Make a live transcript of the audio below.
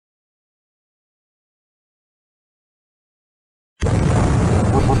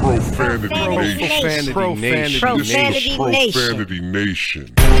Profanity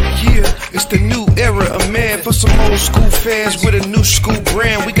Nation. Yeah, it's the new era of man for some old school fans with a new school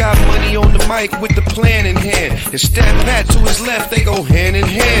brand. We got money on the mic with the plan in hand. And Stat Pat to his left, they go hand in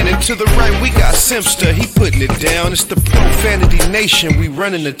hand. And to the right, we got Simpster, he putting it down. It's the Profanity Nation, we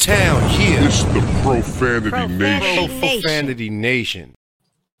running the town. Yeah, it's the Profanity Nation. Profanity Nation.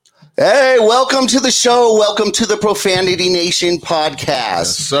 Hey, welcome to the show. Welcome to the Profanity Nation podcast.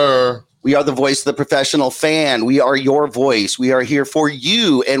 Yes, sir. We are the voice of the professional fan. We are your voice. We are here for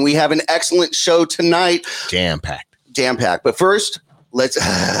you, and we have an excellent show tonight. Jam-packed. But first,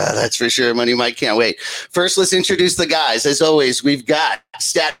 that's for sure. Money Mike can't wait. First, let's introduce the guys. As always, we've got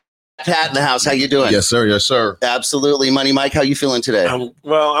Stat Pat in the house. How you doing? Yes, sir. Yes, sir. Absolutely. Money Mike, how you feeling today? I'm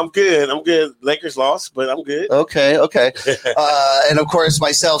good. Lakers lost, but I'm good. Okay. And of course,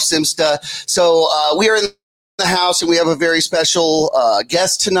 myself, Simsta. So we are in the house, and we have a very special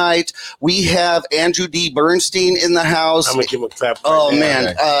guest tonight. We have Andrew D. Bernstein in the house. I'm going to give him a clap.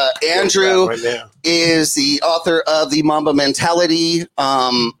 Andrew is the author of The Mamba Mentality,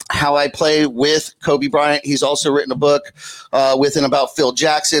 How I Play with Kobe Bryant. He's also written a book with and about Phil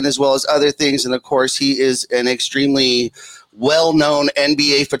Jackson, as well as other things. And of course, he is an extremely well-known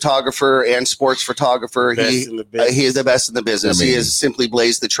NBA photographer and sports photographer. He is the best in the business. Amazing. He has simply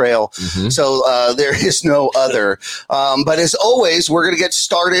blazed the trail. Mm-hmm. So there is no other. But as always, we're going to get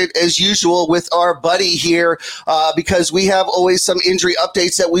started as usual with our buddy here because we have always some injury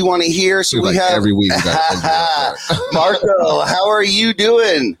updates that we want to hear. So we have every week. Marco, how are you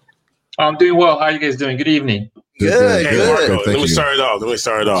doing? I'm doing well. How are you guys doing? Good evening. Good. Marco, let me start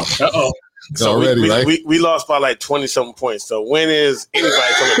it off. Uh-oh. So we lost by like 20-something points. So when is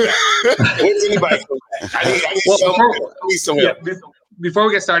anybody coming back? When's anybody coming back? I need some help. Before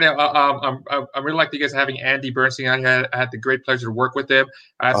we get started, I really like you guys having Andy Bernstein. I had the great pleasure to work with him.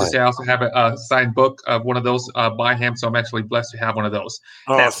 I have to say I also have a signed book of one of those by him, so I'm actually blessed to have one of those.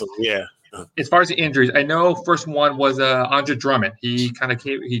 Awesome, yeah. As far as the injuries, I know first one was Andre Drummond. He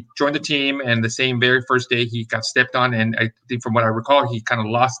he joined the team, and the same very first day he got stepped on, and I think from what I recall, he kind of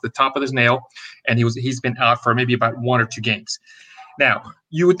lost the top of his nail, and he's been out for maybe about 1 or 2 games. Now,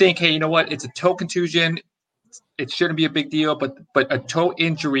 you would think, hey, you know what? It's a toe contusion. It shouldn't be a big deal, but a toe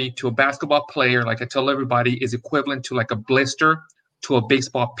injury to a basketball player, like I tell everybody, is equivalent to like a blister to a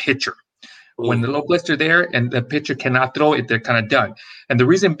baseball pitcher. When the little blister there and the pitcher cannot throw it, they're kind of done. And the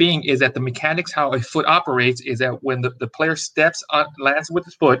reason being is that the mechanics, how a foot operates, is that when the player steps on, lands with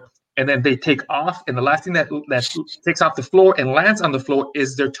his foot, and then they take off, and the last thing that takes off the floor and lands on the floor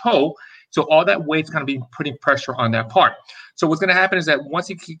is their toe. So all that weight's kind of being putting pressure on that part. So what's going to happen is that once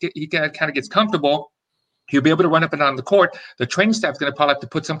he kind of gets comfortable, he'll be able to run up and down the court. The training staff is going to probably have to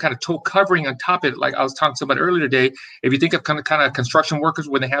put some kind of toe covering on top of it. Like I was talking to somebody earlier today, if you think of kind of construction workers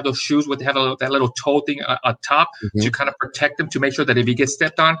when they have those shoes where they have that little toe thing on top to kind of protect them, to make sure that if he gets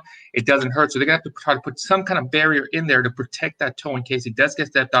stepped on, it doesn't hurt. So they're going to have to try to put some kind of barrier in there to protect that toe in case it does get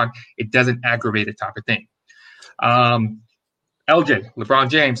stepped on, it doesn't aggravate it, type of thing. LJ, LeBron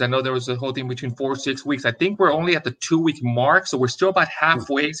James, I know there was a whole thing between 4 or 6 weeks. I think we're only at the 2-week mark, so we're still about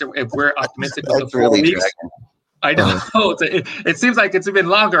halfway. So if we're optimistic with the 4 weeks. I know it seems like it's been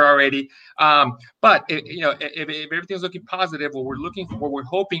longer already, but if everything's looking positive, what we're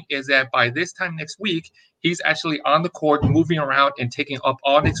hoping is that by this time next week, he's actually on the court, moving around and taking up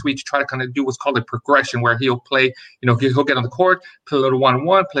all next week to try to kind of do what's called a progression, where he'll play. He'll get on the court, play a little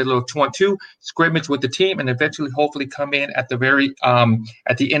 1-on-1, play a little 2-on-2, scrimmage with the team, and eventually, hopefully, come in at the very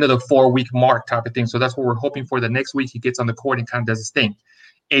at the end of the 4-week mark, type of thing. So that's what we're hoping for. The next week he gets on the court and kind of does his thing.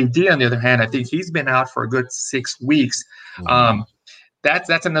 AD, on the other hand, I think he's been out for a good 6 weeks.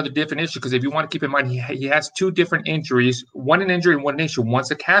 That's another different issue, because if you want to keep in mind, he has 2 different injuries, one an injury and one issue. One's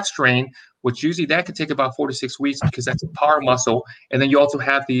a calf strain, which usually that could take about 4 to 6 weeks because that's a power muscle. And then you also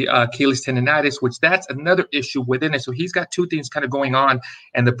have the Achilles tendonitis, which that's another issue within it. So he's got 2 things kind of going on.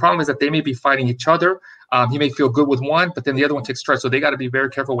 And the problem is that they may be fighting each other. He may feel good with one, but then the other one takes stress. So they got to be very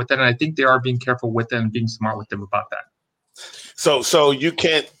careful with that. And I think they are being careful with them and being smart with them about that. So you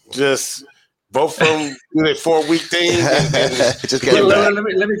can't just both from do that 4-week thing. Just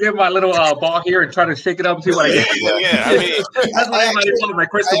let me get my little ball here and try to shake it up and see what I get. I mean, that's what my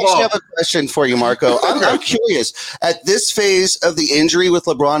crystal I ball. actually have a question for you, Marco. I'm curious. At this phase of the injury with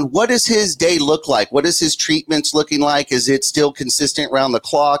LeBron, what does his day look like? What is his treatments looking like? Is it still consistent around the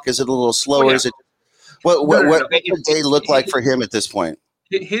clock? Is it a little slower? Oh, yeah. Is it what does the day look like for him at this point?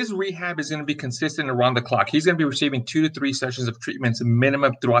 his rehab is going to be consistent around the clock. He's going to be receiving 2 to 3 sessions of treatments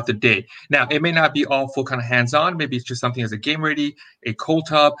minimum throughout the day. Now, it may not be all full kind of hands-on. Maybe it's just something as a game ready, a cold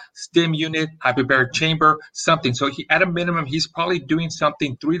tub, stim unit, hyperbaric chamber, something. So at a minimum, he's probably doing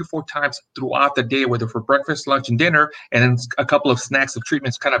something 3 to 4 times throughout the day, whether for breakfast, lunch, and dinner, and then a couple of snacks of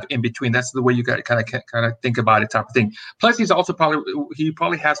treatments kind of in between. That's the way you got to kind of think about it, type of thing. Plus, he's also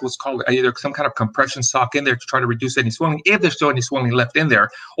probably has what's called either some kind of compression sock in there to try to reduce any swelling, if there's still any swelling left in there,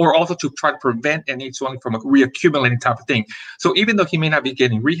 or also to try to prevent any swelling from reaccumulating, type of thing. So even though he may not be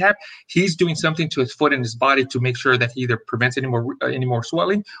getting rehab, he's doing something to his foot and his body to make sure that he either prevents any more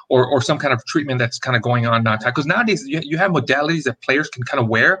swelling or some kind of treatment that's kind of going on now. Because nowadays you have modalities that players can kind of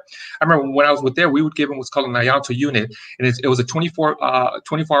wear. I remember when I was there, we would give him what's called an IALTO unit, and it was a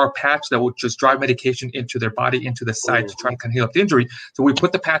 24-hour patch that would just drive medication into their body, into the site to try to kind of heal up the injury. So we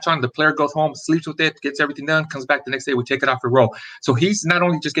put the patch on, the player goes home, sleeps with it, gets everything done, comes back the next day, we take it off the roll. So he's not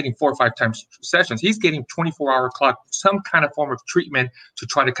only just getting 4 or 5 times sessions, he's getting 24-hour clock, some kind of form of treatment to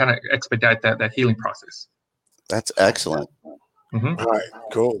try to kind of expedite that healing process. That's excellent. Mm-hmm. All right,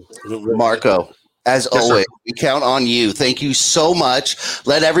 cool. Marco, as always, we count on you. Thank you so much.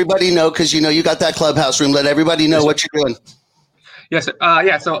 Let everybody know, because you got that clubhouse room. Let everybody know what you're doing. Yes,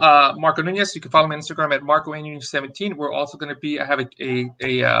 So Marco Nunez, you can follow me on Instagram at MarcoNunez17. We're also going to have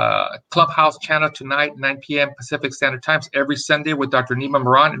a clubhouse channel tonight, 9 p.m. Pacific Standard Times, every Sunday with Dr. Nima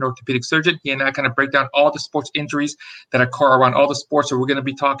Moran, an orthopedic surgeon. He and I kind of break down all the sports injuries that occur around all the sports. So we're going to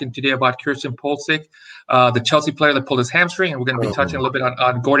be talking today about Christian Pulisic, the Chelsea player that pulled his hamstring, and we're going to be touching a little bit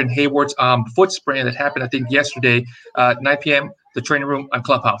on Gordon Hayward's foot sprain that happened, I think, yesterday, 9 p.m. the training room on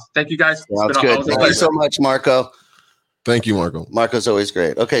Clubhouse. Thank you, guys. Sounds good. Thank you so much, Marco. Thank you, Marco. Marco's always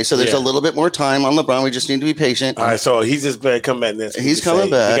great. Okay, so there's a little bit more time on LeBron. We just need to be patient. All right, so he's just better come back next week. He's coming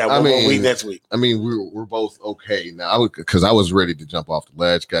back. We got one more week next week. I mean, we're both okay now because I was ready to jump off the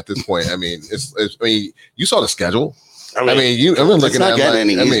ledge. At this point, I mean, it's you saw the schedule. I'm looking at it.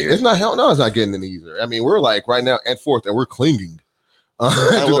 It's not hell. No, it's not getting any easier. I mean, we're like right now at 4th, and we're clinging.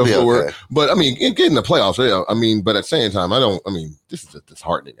 We'll be okay. But I mean, getting the playoffs. Yeah, I mean, but at the same time, this is just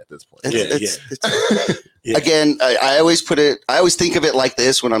disheartening at this point. Again, I always think of it like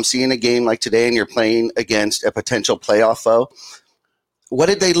this when I'm seeing a game like today, and you're playing against a potential playoff foe. What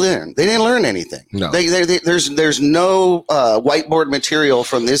did they learn? They didn't learn anything. No. There's no whiteboard material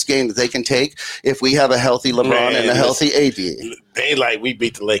from this game that they can take if we have a healthy LeBron and a healthy AD. They we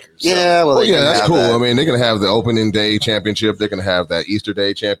beat the Lakers. So. Yeah, that's cool. That. I mean, they're gonna have the opening day championship. They're gonna have that Easter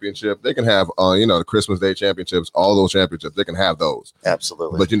Day championship. They can have the Christmas Day championships. All those championships, they can have those.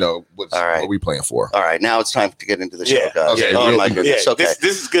 Absolutely. But what are we playing for? All right, now it's time to get into the show, guys. Okay. Oh my goodness. Okay,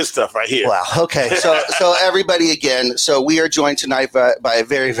 this is good stuff right here. Wow. Okay. So everybody again. So we are joined tonight by a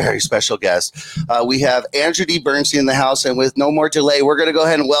very, very special guest. We have Andrew D. Bernstein in the house, and with no more delay, we're going to go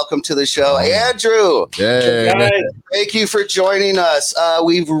ahead and welcome to the show, Andrew. Yay. Thank you for joining us.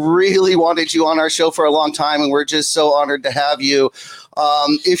 We've really wanted you on our show for a long time, and we're just so honored to have you.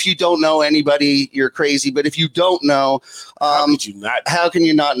 If you don't know anybody, you're crazy. But if you don't know, how can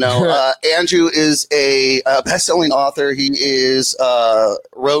you not know? Andrew is a best-selling author. He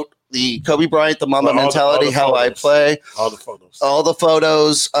wrote the Kobe Bryant, the Mamba Mentality, How I Play. All the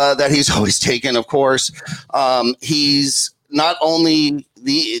photos that he's always taken, of course. He's not only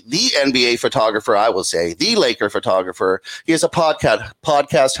the NBA photographer, I will say, the Laker photographer. He is a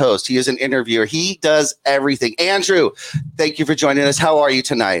podcast host. He is an interviewer. He does everything. Andrew, thank you for joining us. How are you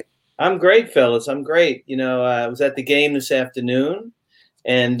tonight? I'm great, fellas. I'm great. I was at the game this afternoon,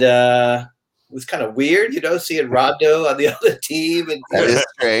 and it was kind of weird, seeing Rondo on the other team. And, that is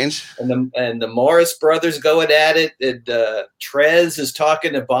strange. And the Morris brothers going at it. And Trez is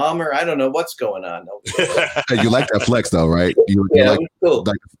talking to Bomber. I don't know what's going on. Hey, you like that flex, though, right? Cool.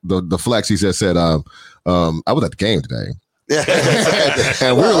 Like the flex. He just said, I was at the game today.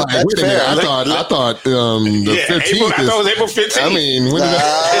 And we're like, wait a minute. I thought the 15th. I thought it was April 15th. I mean,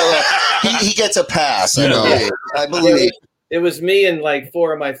 when he gets a pass. I believe. It was me and like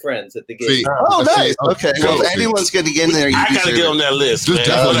 4 of my friends at the game. Nice. Okay. Well, if anyone's going to get in there, I got to get on that list.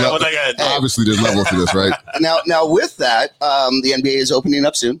 Obviously, there's levels to this, right? Now, with that, the NBA is opening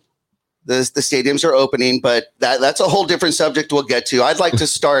up soon. The stadiums are opening, but that's a whole different subject we'll get to. I'd like to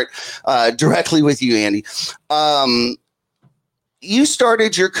start directly with you, Andy. You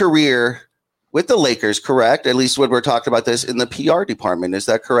started your career with the Lakers, correct? At least when we're talking about this in the PR department. Is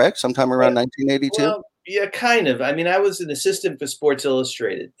that correct? Sometime around 1982? Well, yeah, kind of. I mean, I was an assistant for Sports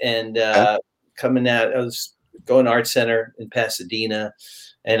Illustrated, and coming out, I was going to Art Center in Pasadena,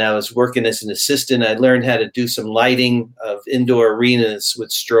 and I was working as an assistant. I learned how to do some lighting of indoor arenas with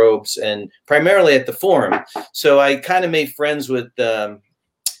strobes, and primarily at the Forum. So I kind of made friends with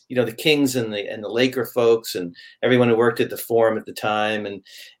the Kings and the Laker folks and everyone who worked at the Forum at the time.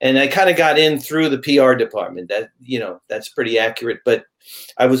 And I kind of got in through the PR department. That, that's pretty accurate. But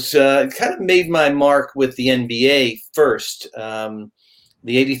I was kind of made my mark with the NBA first.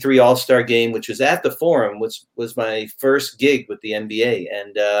 The 83 All-Star game, which was at the Forum, was my first gig with the NBA.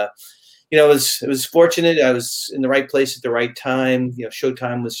 And, it was fortunate. I was in the right place at the right time.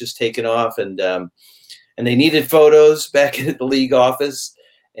 Showtime was just taking off, and they needed photos back at the league office.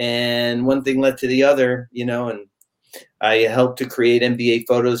 And one thing led to the other, and I helped to create NBA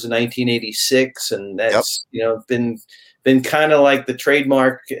photos in 1986. And that's, been kind of like the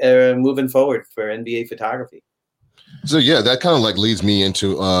trademark moving forward for NBA photography. So, yeah, that kind of like leads me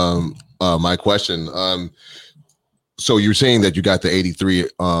into my question. So you're saying that you got the 83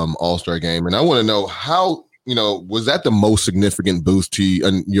 All-Star game, and I want to know how, was that the most significant boost to you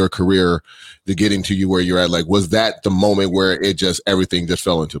in your career to getting to you where you're at? Like, was that the moment where everything just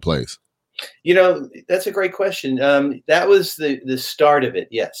fell into place? That's a great question. That was the start of it.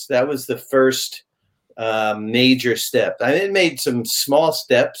 Yes, that was the first major step. I had made some small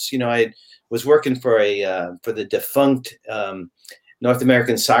steps. I was working for the defunct North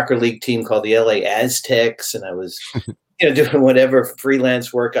American Soccer League team called the LA Aztecs. And I was, doing whatever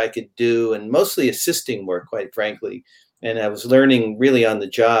freelance work I could do, and mostly assisting work, quite frankly. And I was learning really on the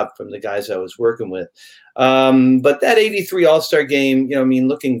job from the guys I was working with. But that 83 All-Star game,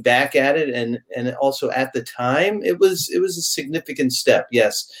 looking back at it and also at the time, it was a significant step.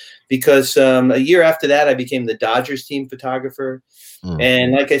 Yes. Because a year after that, I became the Dodgers team photographer.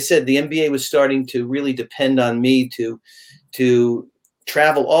 And like I said, the NBA was starting to really depend on me to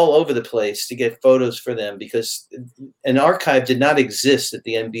travel all over the place to get photos for them, because an archive did not exist at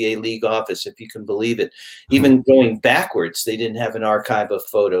the NBA league office, if you can believe it. Even going backwards, they didn't have an archive of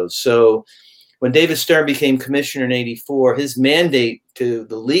photos. So when David Stern became commissioner in 84, his mandate to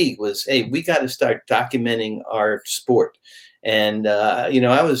the league was, hey, we got to start documenting our sport. And, I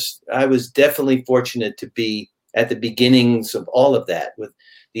was definitely fortunate to be at the beginnings of all of that, with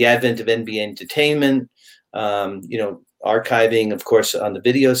the advent of NBA Entertainment, archiving, of course, on the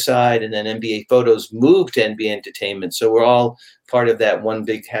video side, and then NBA Photos moved to NBA Entertainment. So we're all part of that one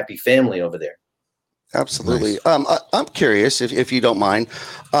big happy family over there. Absolutely. Nice. I'm curious, if you don't mind.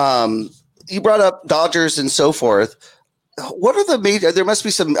 You brought up Dodgers and so forth. What are the major? There must be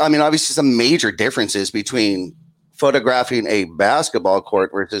some. Obviously, some major differences between photographing a basketball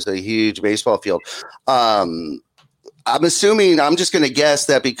court versus a huge baseball field. I'm assuming, I'm just going to guess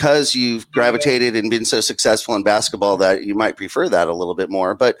that because you've gravitated and been so successful in basketball that you might prefer that a little bit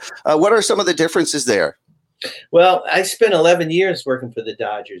more. But what are some of the differences there? Well, I spent 11 years working for the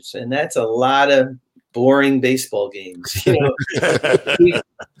Dodgers, and that's a lot of boring baseball games.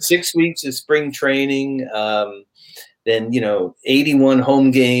 6 weeks of spring training, then 81 home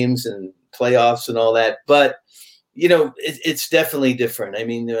games and playoffs and all that. But it's definitely different.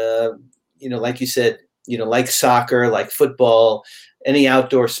 Like you said, like soccer, like football, any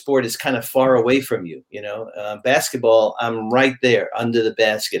outdoor sport is kind of far away from you. Basketball, I'm right there under the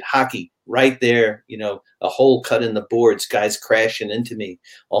basket. Hockey, right there, a hole cut in the boards, guys crashing into me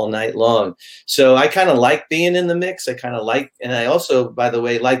all night long. So I kind of like being in the mix. And I also, by the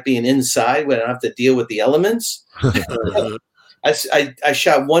way, like being inside when I don't have to deal with the elements. I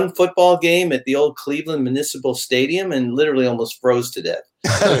shot one football game at the old Cleveland Municipal Stadium and literally almost froze to death.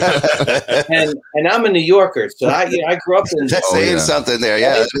 and I'm a New Yorker, so I grew up in. That's saying something there,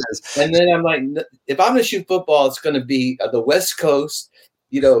 yeah. And then I'm like, if I'm going to shoot football, it's going to be the West Coast.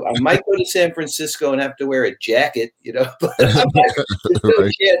 I might go to San Francisco and have to wear a jacket. But there's no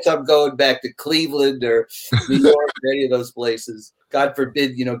chance I'm going back to Cleveland or New York or any of those places. God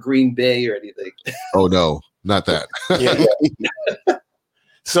forbid, Green Bay or anything. Oh no. Not that. Yeah.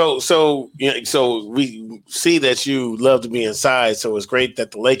 So we see that you love to be inside. So it's great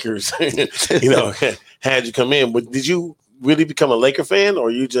that the Lakers, had you come in. But did you really become a Laker fan, or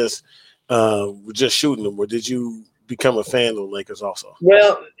you just were just shooting them, or did you become a fan of the Lakers also?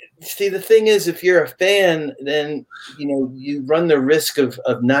 Well, see, the thing is, if you're a fan, then you run the risk of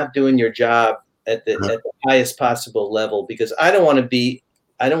not doing your job at the highest possible level, because I don't want to be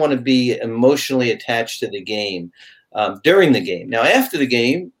emotionally attached to the game during the game. Now, after the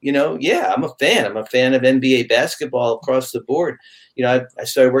game, I'm a fan. I'm a fan of NBA basketball across the board. I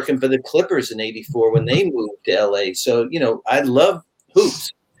started working for the Clippers in '84 when they moved to LA. So, I love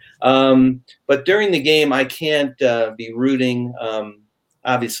hoops. But during the game, I can't be rooting,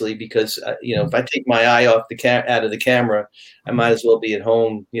 obviously, because, if I take my eye off out of the camera, I might as well be at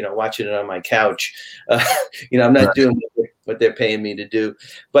home, watching it on my couch. I'm not doing what they're paying me to do.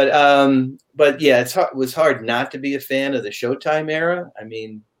 But yeah, it was hard not to be a fan of the Showtime era.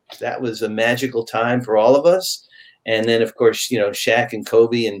 that was a magical time for all of us. And then, of course, Shaq and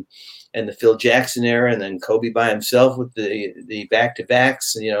Kobe and the Phil Jackson era, and then Kobe by himself with the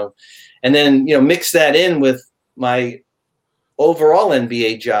back-to-backs, and then, mix that in with my overall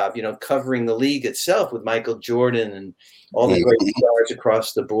NBA job, covering the league itself with Michael Jordan and all the great stars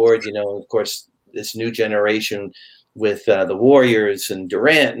across the board, of course, this new generation with the Warriors and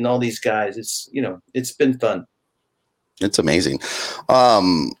Durant and all these guys. It's been fun. It's amazing.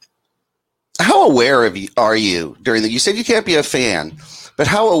 How aware are you during you said you can't be a fan, but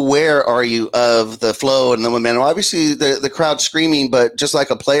how aware are you of the flow and the momentum? Obviously, the crowd screaming, but just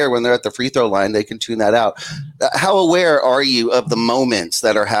like a player, when they're at the free throw line, they can tune that out. How aware are you of the moments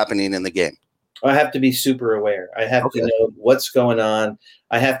that are happening in the game? I have to be super aware. I have to know what's going on.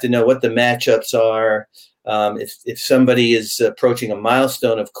 I have to know what the matchups are. If somebody is approaching a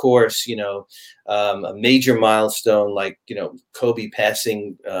milestone, of course, a major milestone like, Kobe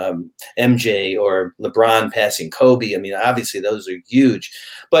passing MJ or LeBron passing Kobe. I mean, obviously those are huge.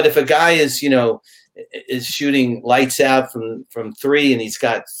 But if a guy is shooting lights out from three and he's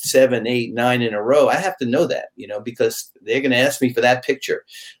got 7, 8, 9 in a row, I have to know that, because they're going to ask me for that picture.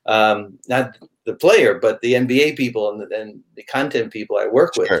 Not the player, but the NBA people and the content people I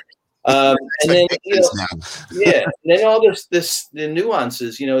work with. Sure. And then, and then all the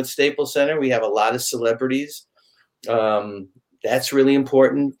nuances, at Staples Center, we have a lot of celebrities. That's really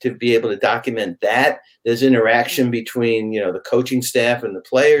important to be able to document that. There's interaction between, the coaching staff and the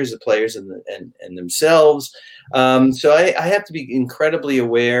players and themselves. So I have to be incredibly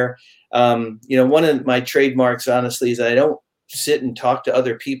aware. One of my trademarks, honestly, is I don't sit and talk to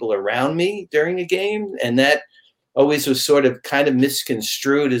other people around me during a game. And that always was sort of kind of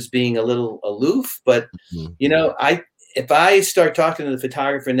misconstrued as being a little aloof. But, if I start talking to the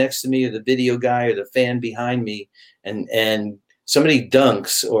photographer next to me or the video guy or the fan behind me and somebody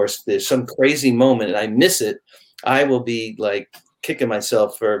dunks or there's some crazy moment and I miss it, I will be like kicking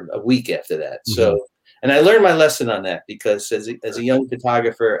myself for a week after that. Mm-hmm. So, and I learned my lesson on that because as a young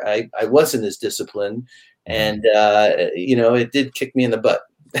photographer, I wasn't as disciplined and, it did kick me in the butt.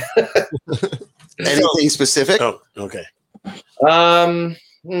 Anything specific? Oh, okay.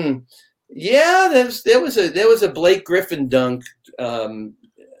 Yeah, there was a Blake Griffin dunk.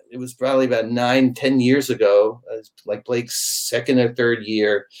 It was probably about 9-10 years ago. It was like Blake's second or third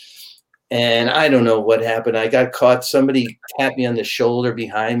year. And I don't know what happened. I got caught. Somebody tapped me on the shoulder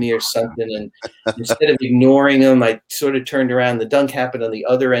behind me or something. And instead of ignoring him, I sort of turned around. The dunk happened on the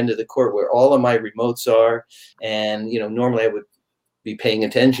other end of the court where all of my remotes are. And, normally I would be paying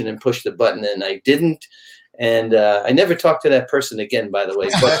attention and push the button, and I didn't. And I never talked to that person again, by the way.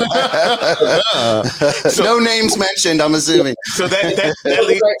 But, no names mentioned, I'm assuming. So that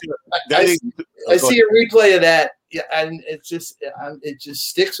I see a replay of that. Yeah, and it just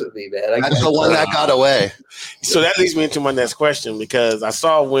sticks with me, man. That's the one that got away. So that leads me into my next question, because I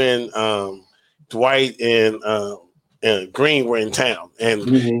saw when Dwight and Green were in town,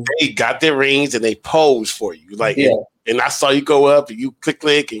 and they got their rings and they posed for you, and I saw you go up and you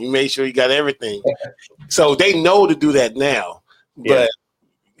click and you made sure you got everything. So they know to do that now. But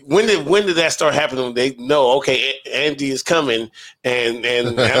when did that start happening? They know, okay, Andy is coming and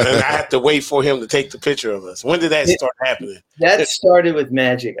I have to wait for him to take the picture of us. When did that start happening? That started with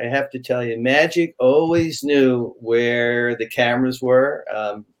Magic. I have to tell you, Magic always knew where the cameras were.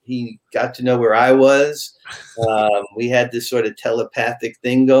 He got to know where I was. We had this sort of telepathic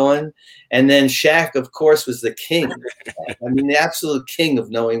thing going. And then Shaq, of course, was the king. I mean, the absolute king of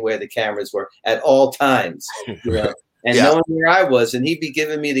knowing where the cameras were at all times, and knowing where I was. And he'd be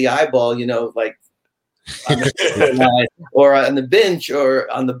giving me the eyeball, like on the or on the bench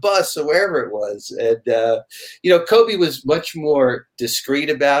or on the bus or wherever it was. And, Kobe was much more discreet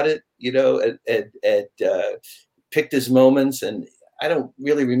about it, and picked his moments. And I don't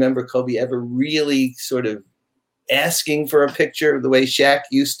really remember Kobe ever really sort of asking for a picture the way Shaq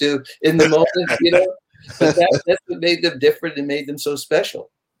used to in the moment, But that's what made them different and made them so special.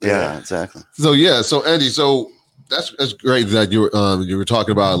 Yeah, exactly. So Andy, that's great that you were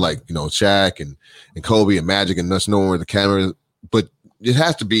talking about Shaq and Kobe and Magic and us knowing where the camera is, but it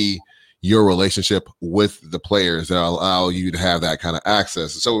has to be your relationship with the players that allow you to have that kind of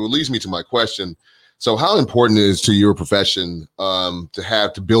access. So it leads me to my question. So how important is it to your profession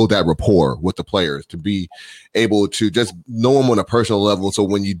to build that rapport with the players, to be able to just know them on a personal level? So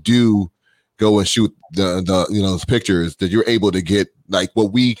when you do go and shoot those pictures, that you're able to get like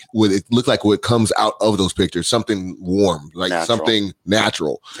what look like what comes out of those pictures, something warm, like something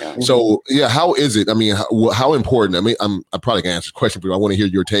natural. Yeah. So how is it? I mean, how important? I mean, I probably can answer the question, but I want to hear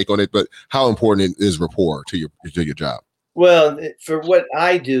your take on it. But how important is rapport to your job? Well, for what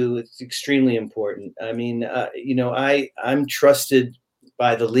I do, it's extremely important. I mean, I'm trusted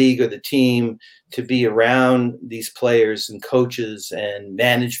by the league or the team to be around these players and coaches and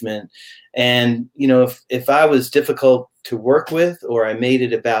management. And, if I was difficult to work with, or I made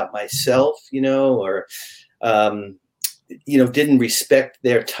it about myself, or, didn't respect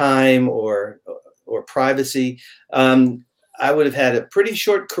their time or privacy, I would have had a pretty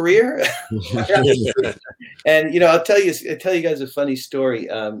short career. And, I'll tell you guys a funny story.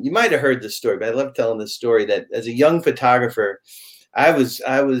 You might've heard this story, but I love telling this story, that as a young photographer, I was,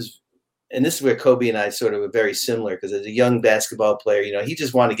 and this is where Kobe and I sort of were very similar, because as a young basketball player, he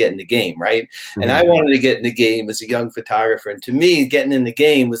just wanted to get in the game, right? Mm-hmm. And I wanted to get in the game as a young photographer. And to me, getting in the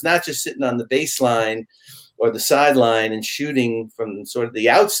game was not just sitting on the baseline or the sideline and shooting from sort of the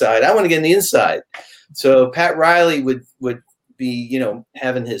outside. I want to get in the inside. So Pat Riley would be,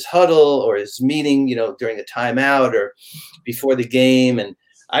 having his huddle or his meeting, during a timeout or before the game. And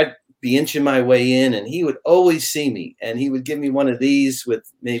I'd be inching my way in, and he would always see me, and he would give me one of these with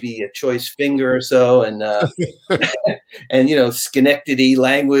maybe a choice finger or so. And, and, Schenectady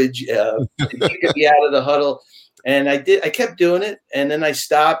language, to get me out of the huddle. And I kept doing it. And then I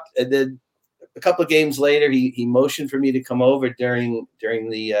stopped. And then a couple of games later, he motioned for me to come over during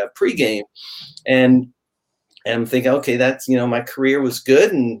the pregame. And I'm thinking, okay, that's, my career was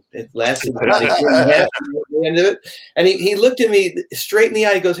good, and it lasted about a year and a half at the end of it. And he looked at me straight in the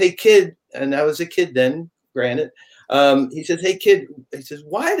eye. He goes, "Hey, kid," and I was a kid then, granted. He says, "Hey, kid," he says,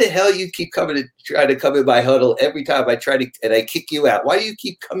 "why the hell you keep try to come in my huddle every time I try to, and I kick you out? Why do you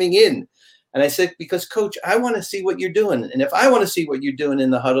keep coming in?" And I said, "Because, Coach, I want to see what you're doing. And if I want to see what you're doing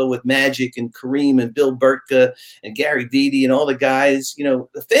in the huddle with Magic and Kareem and Bill Burtka and Gary Vitti and all the guys,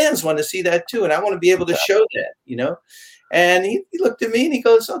 the fans want to see that too. And I want to be able to show that, And he looked at me and he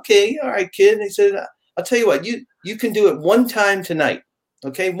goes, "Okay, all right, kid." And he said, "I'll tell you what, you can do it one time tonight.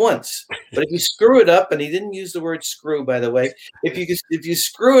 Okay, once. But if you screw it up," and he didn't use the word screw, by the way, if you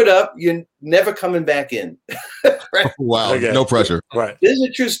screw it up, you're never coming back in." Right? Wow. Okay. No pressure. Right. This is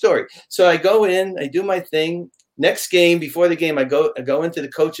a true story. So I go in, I do my thing. Next game, before the game, I go into the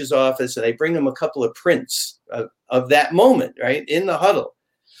coach's office, and I bring him a couple of prints of that moment, right, in the huddle.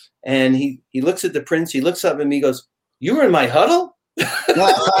 And he looks at the prints. He looks up at me, he goes, "You were in my huddle?" And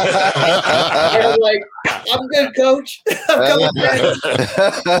I'm like, "I'm good, Coach. I'm coming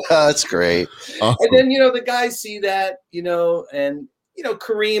back." That's great. Awesome. And then, the guys see that, and,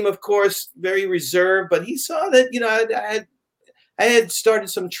 Kareem, of course, very reserved, but he saw that, I had started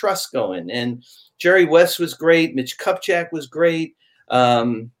some trust going, and Jerry West was great. Mitch Kupchak was great.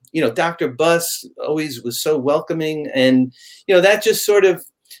 Dr. Buss always was so welcoming. And, that just sort of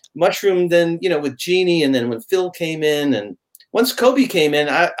mushroomed then, with Jeannie. And then when Phil came in, and once Kobe came in,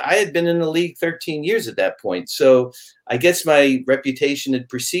 I had been in the league 13 years at that point. So I guess my reputation had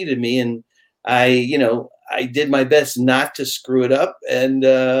preceded me, and I did my best not to screw it up. And,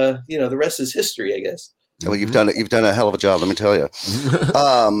 the rest is history, I guess. Well, you've done a hell of a job, let me tell you.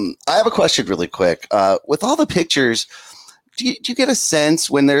 I have a question really quick. With all the pictures, do you get a sense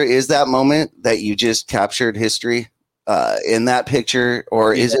when there is that moment that you just captured history in that picture,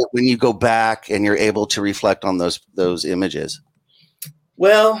 or is it when you go back and you're able to reflect on those images?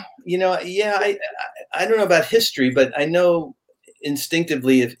 Well, I don't know about history, but I know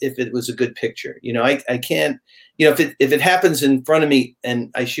instinctively if it was a good picture. I can't, if it happens in front of me and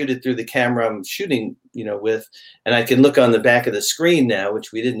I shoot it through the camera I'm shooting, with, and I can look on the back of the screen now,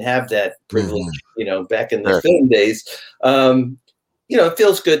 which we didn't have that privilege, back in the film days. It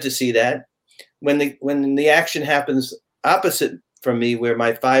feels good to see that. When the action happens opposite from me, where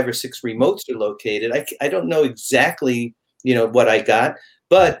my 5 or 6 remotes are located, I don't know exactly, what I got,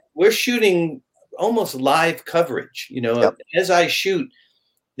 but we're shooting almost live coverage. Yep. As I shoot,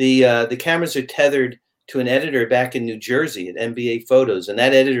 the cameras are tethered to an editor back in New Jersey at NBA Photos, and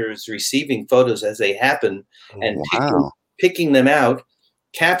that editor is receiving photos as they happen and picking them out,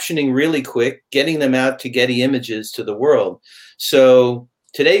 captioning really quick, getting them out to Getty Images to the world. So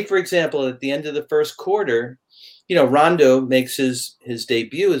today, for example, at the end of the first quarter, Rondo makes his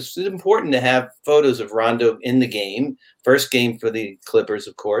debut. It's important to have photos of Rondo in the game, first game for the Clippers,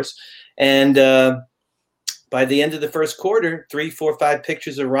 of course. And by the end of the first quarter, 3, 4, 5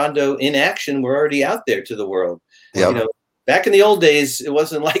 pictures of Rondo in action were already out there to the world. Yep. Back in the old days, it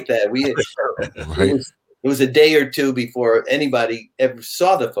wasn't like that. It was a day or two before anybody ever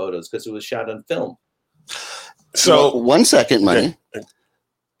saw the photos because it was shot on film. So 1 second, Money.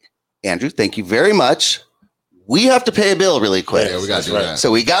 Andrew, thank you very much. we have to pay a bill really quick. Yeah, we got to do that.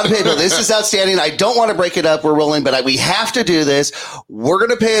 So we got to pay a bill. This is outstanding. I don't want to break it up. We're rolling, but we have to do this. We're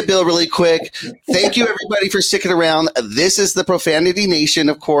going to pay a bill really quick. Thank you, everybody, for sticking around. This is the Profanity Nation,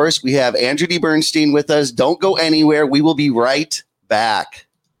 of course. We have Andrew D. Bernstein with us. Don't go anywhere. We will be right back.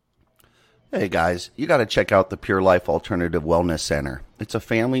 Hey, guys, you got to check out the Pure Life Alternative Wellness Center. It's a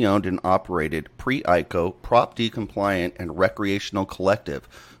family-owned and operated pre-ICO, Prop D compliant, and recreational collective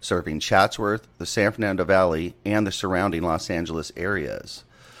serving Chatsworth, the San Fernando Valley, and the surrounding Los Angeles areas.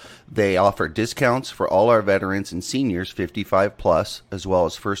 They offer discounts for all our veterans and seniors 55 plus, as well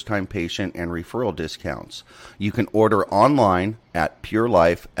as first-time patient and referral discounts. You can order online at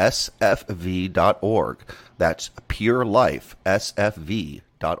purelifesfv.org. That's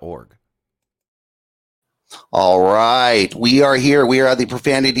purelifesfv.org. All right. We are here. We are at the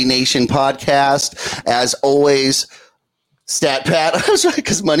Profanity Nation podcast. As always, Stat Pat. I was right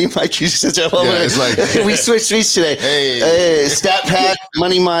because Money Mike used to tell it's like we switched streets today. Hey, Stat Pat,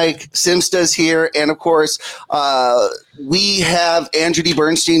 Money Mike, Simsta's here, and of course, we have Andrew D.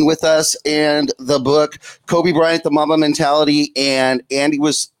 Bernstein with us and the book Kobe Bryant, The Mamba Mentality, and Andy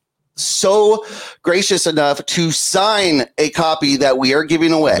was so gracious enough to sign a copy that we are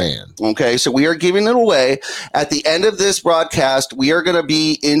giving away. Man. Okay, so we are giving it away. At the end of this broadcast, we are going to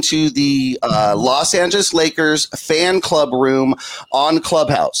be into the Los Angeles Lakers fan club room on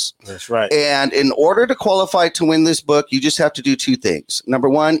Clubhouse. That's right. And in order to qualify to win this book, you just have to do two things. Number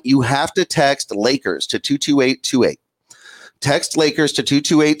one, you have to text Lakers to 22828. Text Lakers to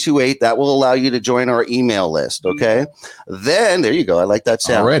 22828. That will allow you to join our email list. Okay. Then there you go. I like that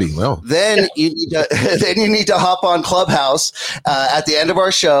sound. Already. Well, Then you need to hop on Clubhouse at the end of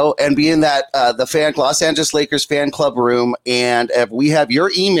our show and be in that the Los Angeles Lakers fan club room. And if we have your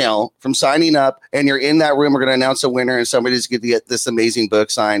email from signing up and you're in that room, we're going to announce a winner and somebody's going to get this amazing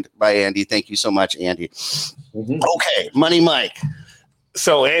book signed by Andy. Thank you so much, Andy. Mm-hmm. Okay, Money Mike.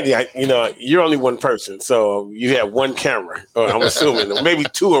 So, Andy, you're only one person, so you have one camera, or I'm assuming, or maybe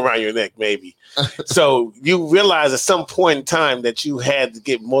two around your neck, maybe. So you realize at some point in time that you had to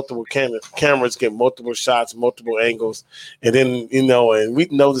get multiple cameras, get multiple shots, multiple angles, and then, and we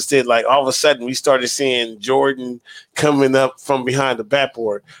noticed it, like all of a sudden we started seeing Jordan coming up from behind the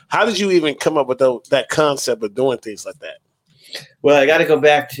backboard. How did you even come up with that concept of doing things like that? Well, I got to go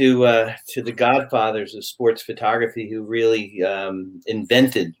back to the godfathers of sports photography who really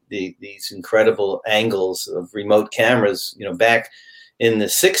invented these incredible angles of remote cameras, back in the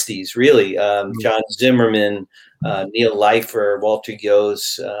 60s, really. John Zimmerman, Neil Leifer, Walter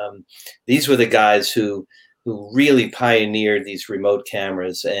Yost. These were the guys who really pioneered these remote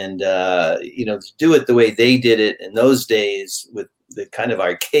cameras. And, to do it the way they did it in those days with the kind of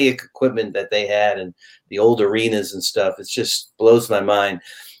archaic equipment that they had and the old arenas and stuff, it just blows my mind.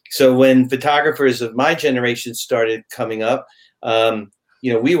 So when photographers of my generation started coming up,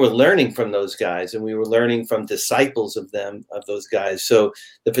 we were learning from those guys and we were learning from disciples of those guys. So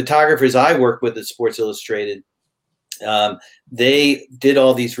the photographers I work with at Sports Illustrated, they did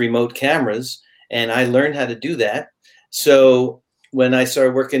all these remote cameras and I learned how to do that. So when I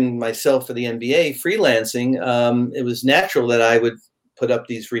started working myself for the NBA, freelancing, it was natural that I would put up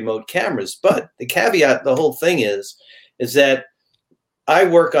these remote cameras. But the caveat, the whole thing is that I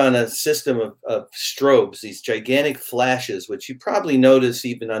work on a system of strobes, these gigantic flashes, which you probably notice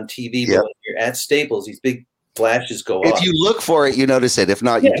even on TV. Yep. But when you're at Staples, these big flashes go off. If you look for it, you notice it. If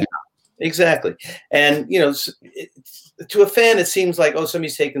not, you do not. Exactly. And, to a fan, it seems like,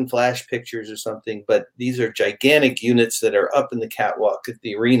 somebody's taking flash pictures or something, but these are gigantic units that are up in the catwalk at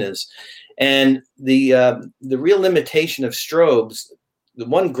the arenas. And the real limitation of strobes, the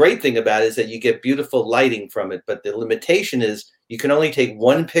one great thing about it is that you get beautiful lighting from it, but the limitation is you can only take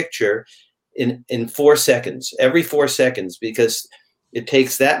one picture in 4 seconds, every 4 seconds, because it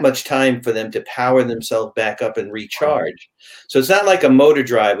takes that much time for them to power themselves back up and recharge. So it's not like a motor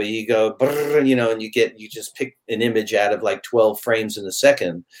drive where you go, and you just pick an image out of like 12 frames in a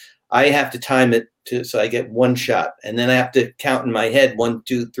second. I have to time it so I get one shot, and then I have to count in my head 1,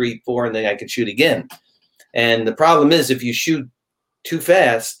 2, 3, 4, and then I can shoot again. And the problem is if you shoot too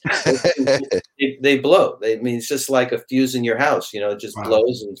fast, they blow. It's just like a fuse in your house, it just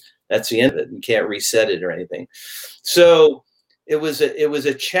blows, and that's the end of it. You can't reset it or anything. So it was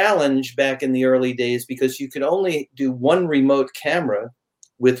a challenge back in the early days because you could only do one remote camera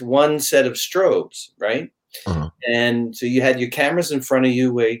with one set of strobes, right? Uh-huh. And so you had your cameras in front of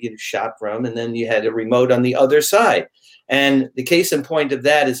you where you shot from, and then you had a remote on the other side. And the case in point of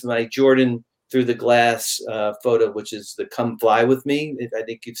that is my Jordan through the glass photo, which is the "Come Fly With Me." I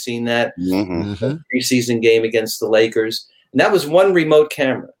think you've seen that preseason game against the Lakers. And that was one remote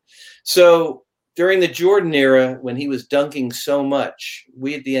camera. So during the Jordan era, when he was dunking so much,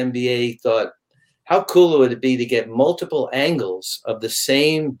 we at the NBA thought, how cool would it be to get multiple angles of the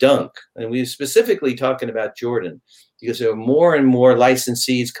same dunk? And we were specifically talking about Jordan because there were more and more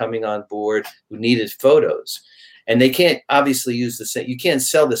licensees coming on board who needed photos. And they can't obviously use the same, you can't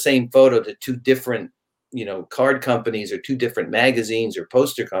sell the same photo to two different, card companies or two different magazines or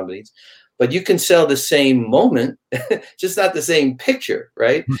poster companies, but you can sell the same moment, just not the same picture,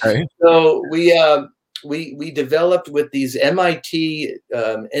 right? Okay. So we developed with these MIT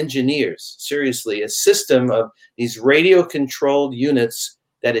engineers, seriously, a system of these radio-controlled units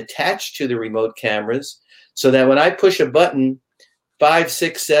that attach to the remote cameras so that when I push a button, 5,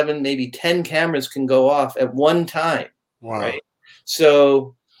 6, 7, maybe 10 cameras can go off at one time. Wow. Right?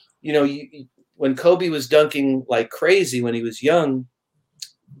 So, when Kobe was dunking like crazy when he was young,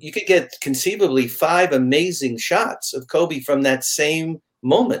 you could get conceivably 5 amazing shots of Kobe from that same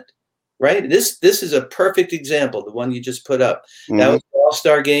moment. Right. This is a perfect example. The one you just put up. Mm-hmm. That was the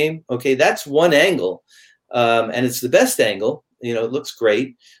All-Star game. Okay. That's one angle. And it's the best angle, it looks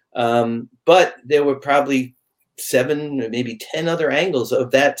great. But there were probably 7 or maybe 10 other angles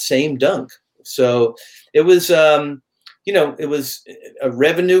of that same dunk. So it was, it was a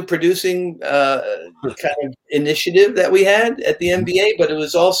revenue producing kind of initiative that we had at the NBA, but it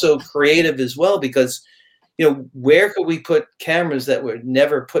was also creative as well because where could we put cameras that were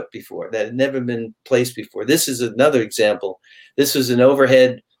never put before, that had never been placed before? This is another example. This was an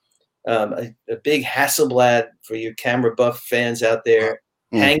overhead, a big Hasselblad for your camera buff fans out there,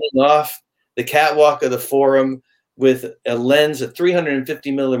 hanging off the catwalk of the Forum with a lens, a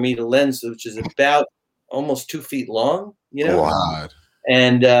 350 millimeter lens, which is about almost 2 feet long, Wow.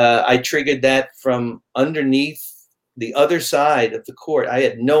 And I triggered that from underneath the other side of the court. I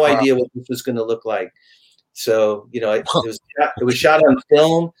had no idea what this was going to look like. So, it was shot on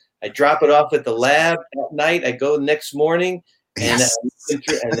film. I drop it off at the lab at night. I go the next morning and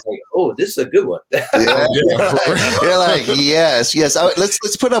oh, this is a good one. You're like, yes.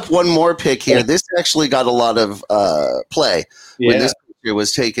 Let's put up one more pic here. This actually got a lot of play when this picture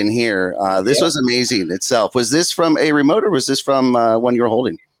was taken here. This was amazing itself. Was this from a remote or was this from one you were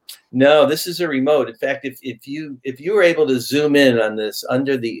holding? No, this is a remote. In fact, if you were able to zoom in on this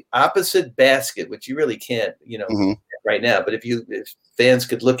under the opposite basket, which you really can't, right now, but if fans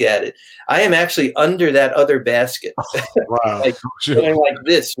could look at it, I am actually under that other basket, wow, going like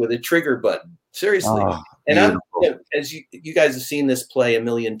this with a trigger button. Seriously, and I'm as you guys have seen this play a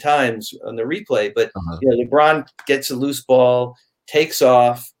million times on the replay, but LeBron gets a loose ball, takes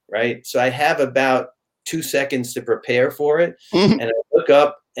off, right? So I have about 2 seconds to prepare for it, and I look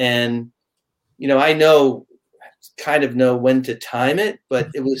up. And, I kind of know when to time it, but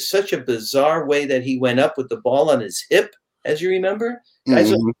it was such a bizarre way that he went up with the ball on his hip, as you remember.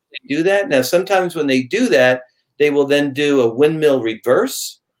 Guys do that. Now, sometimes when they do that, they will then do a windmill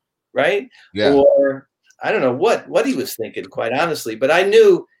reverse, right? Yeah. Or I don't know what he was thinking, quite honestly. But I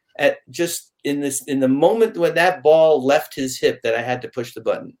knew in the moment when that ball left his hip that I had to push the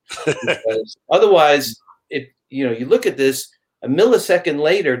button. Because otherwise, if you look at this, a millisecond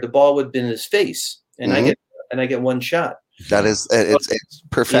later, the ball would have been in his face, and I get one shot. That is, it's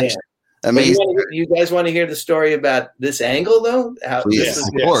perfection. Yeah. Amazing. You guys want to hear the story about this angle, though? Yes,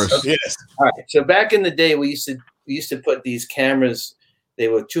 of course. Okay. Yes. All right. So back in the day, we used to put these cameras. They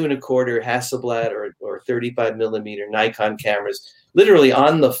were 2 1/4 Hasselblad or 35 millimeter Nikon cameras, literally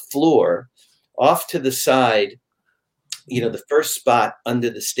on the floor, off to the side. The first spot under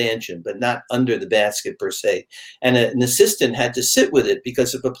the stanchion, but not under the basket per se. And an assistant had to sit with it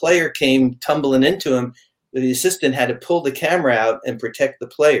because if a player came tumbling into him, the assistant had to pull the camera out and protect the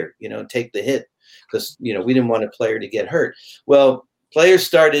player, take the hit because, we didn't want a player to get hurt. Well, players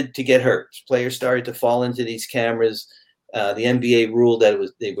started to get hurt. Players started to fall into these cameras. The NBA ruled that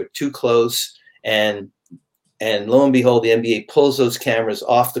they were too close, and lo and behold, the NBA pulls those cameras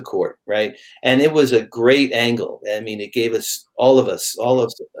off the court, right? And it was a great angle. I mean, it gave all of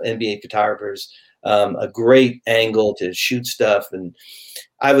NBA photographers, a great angle to shoot stuff. And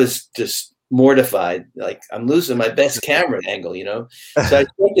I was just mortified. Like, I'm losing my best camera angle, So I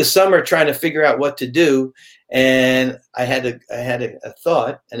spent the summer trying to figure out what to do. And I had a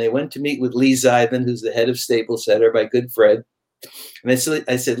thought, and I went to meet with Lee Zibin, who's the head of Staples Center, my good friend. And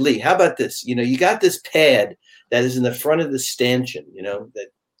I said, Lee, how about this? You got this pad that is in the front of the stanchion, that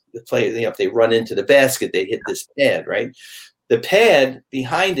the player, if they run into the basket, they hit this pad, right? The pad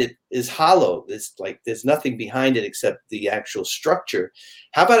behind it is hollow. It's like there's nothing behind it except the actual structure.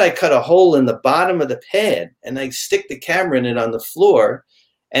 How about I cut a hole in the bottom of the pad and I stick the camera in it on the floor,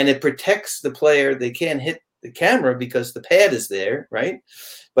 and it protects the player. They can't hit camera because the pad is there, right?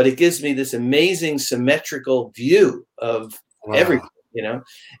 But it gives me this amazing symmetrical view of everything,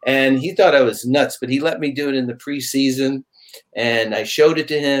 and he thought I was nuts, but he let me do it in the preseason, and I showed it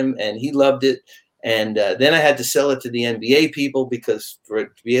to him and he loved it. And then I had to sell it to the NBA people because to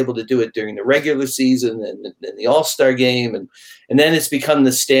be able to do it during the regular season and the All-Star game. And then it's become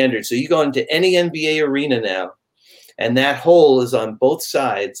the standard. So you go into any NBA arena now, and that hole is on both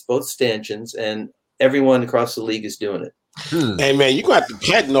sides, both stanchions, and everyone across the league is doing it. Hey, man, you got to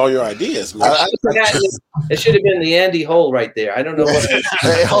patent all your ideas, man. It should have been the Andy hole right there. I don't know what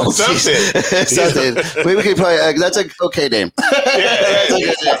something. We can probably, that's an okay name.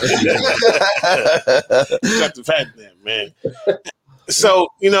 You got to patent that, man. So,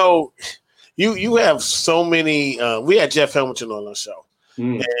 you have so many. We had Jeff Hamilton on our show.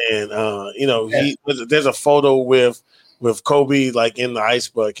 And, there's a photo with Kobe, like in the ice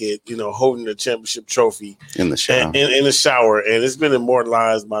bucket, holding the championship trophy in the shower. In the shower, and it's been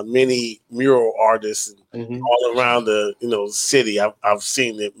immortalized by many mural artists all around the city. I've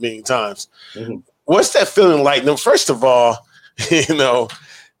seen it many times. What's that feeling like? Now, first of all,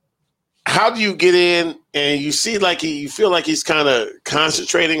 how do you get in and you see you feel like he's kind of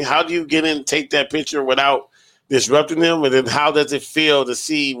concentrating? How do you get in, take that picture without disrupting him? And then how does it feel to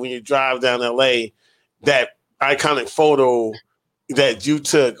see when you drive down LA that iconic photo that you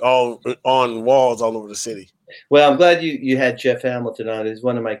took all on walls all over the city? Well, I'm glad you had Jeff Hamilton on. He's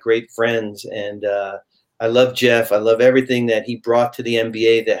one of my great friends, and I love Jeff. I love everything that he brought to the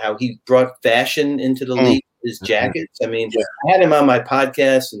NBA, that how he brought fashion into the league, his jackets. I mean, I had him on my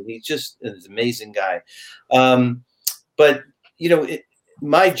podcast, and he's just an amazing guy. But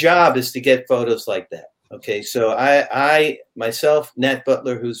my job is to get photos like that. Okay, so I myself, Nat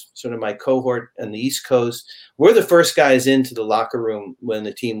Butler, who's sort of my cohort on the East Coast, we're the first guys into the locker room when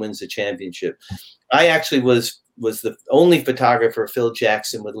the team wins the championship. I actually was the only photographer Phil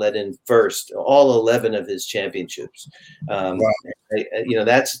Jackson would let in first, all 11 of his championships. Wow.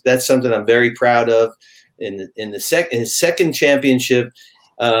 That's something I'm very proud of. In his second championship,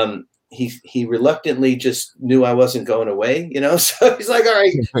 he reluctantly just knew I wasn't going away, so he's like, all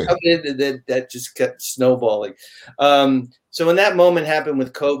right, that just kept snowballing. So when that moment happened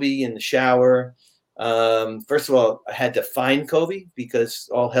with Kobe in the shower, first of all, I had to find Kobe because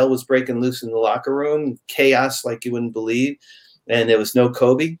all hell was breaking loose in the locker room, chaos like you wouldn't believe. And there was no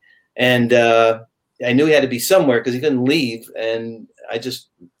Kobe. And I knew he had to be somewhere because he couldn't leave. And I just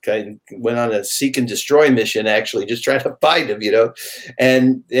kind of went on a seek and destroy mission, actually, just trying to find him,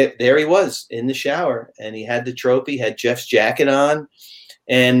 And there he was in the shower, and he had the trophy, had Jeff's jacket on.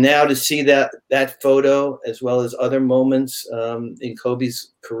 And now to see that photo, as well as other moments in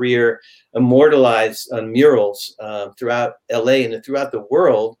Kobe's career, immortalized on murals throughout LA and throughout the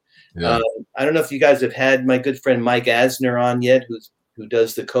world. Yeah. I don't know if you guys have had my good friend Mike Asner on yet, who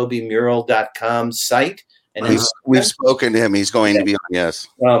does the KobeMural.com site. And we've spoken to him. He's going to be on. Yes.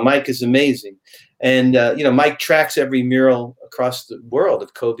 Mike is amazing. And, Mike tracks every mural across the world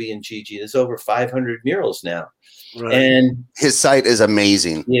of Kobe and Gigi. There's over 500 murals now. Right. And his site is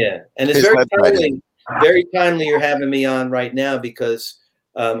amazing. Yeah. And it's very timely you're having me on right now because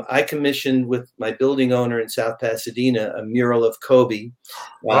I commissioned with my building owner in South Pasadena a mural of Kobe.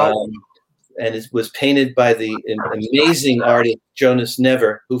 And it was painted by the amazing artist Jonas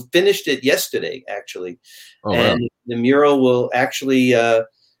Never, who finished it yesterday, actually. And the mural will actually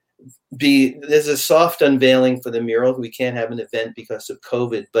there's a soft unveiling for the mural. We can't have an event because of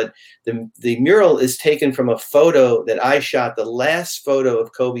COVID, but the mural is taken from a photo that I shot, the last photo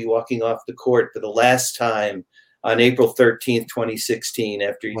of Kobe walking off the court for the last time on April 13th, 2016,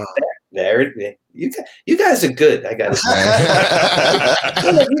 after he there. You guys are good. I got to say.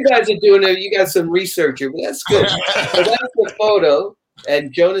 You guys are doing it. You got some research here, but that's good. So that's the photo.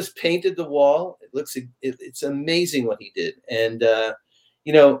 And Jonas painted the wall. It's amazing what he did. And,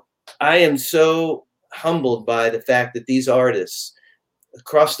 I am so humbled by the fact that these artists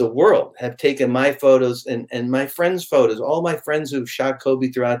across the world have taken my photos and my friends' photos, all my friends who've shot Kobe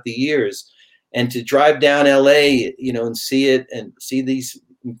throughout the years, and to drive down LA, and see it and see these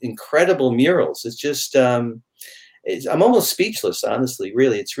incredible murals. It's just, I'm almost speechless, honestly,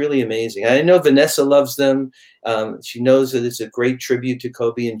 really. It's really amazing. I know Vanessa loves them. She knows that it's a great tribute to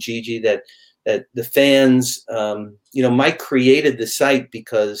Kobe and Gigi, that the fans, Mike created the site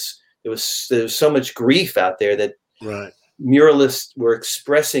because there was so much grief out there that muralists were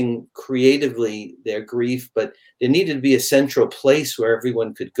expressing creatively their grief, but there needed to be a central place where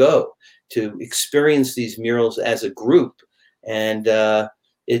everyone could go to experience these murals as a group. And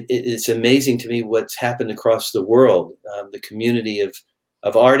it's amazing to me what's happened across the world, the community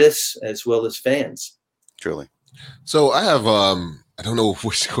of artists as well as fans. Truly. So I have I don't know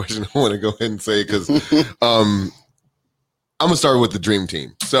which question I want to go ahead and say because I'm gonna start with the dream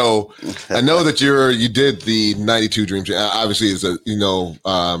team. So I know that you did the 92 dream team. Obviously, it's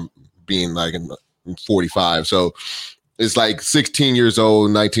being like in 45. So it's like 16 years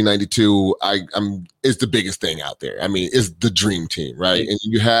old, 1992. It's the biggest thing out there. I mean, it's the dream team, right? And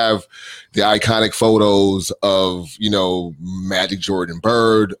you have the iconic photos of, Magic, Jordan,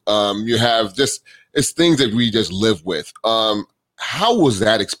 Bird. You have it's things that we just live with. How was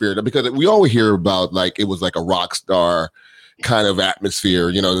that experience? Because we always hear about like it was like a rock star kind of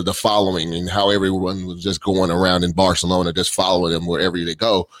atmosphere, the following and how everyone was just going around in Barcelona, just following them wherever they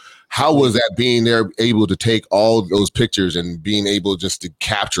go. How was that being there, able to take all those pictures and being able just to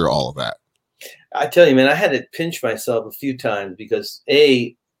capture all of that? I tell you, man, I had to pinch myself a few times because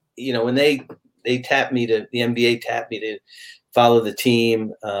when they tapped me the NBA tapped me to follow the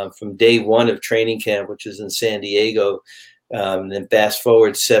team from day one of training camp, which was in San Diego. Then fast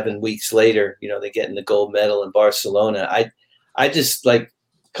forward 7 weeks later, they get in the gold medal in Barcelona. I just like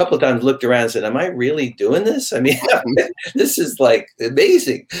a couple of times looked around and said, am I really doing this? I mean, this is like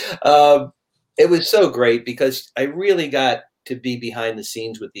amazing. It was so great because I really got to be behind the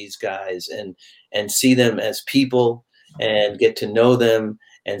scenes with these guys and see them as people and get to know them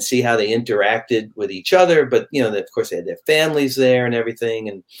and see how they interacted with each other. But, of course, they had their families there and everything.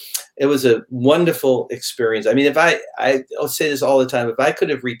 And it was a wonderful experience. I mean, I'll say this all the time, if I could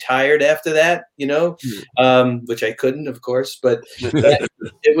have retired after that, which I couldn't, of course, but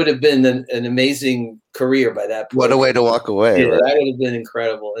it would have been an amazing career by that point. What a way to walk away. Yeah, right? That would have been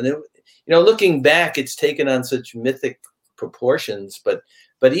incredible. And, looking back, it's taken on such mythic proportions. But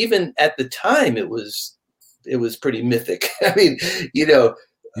even at the time, it was pretty mythic. I mean,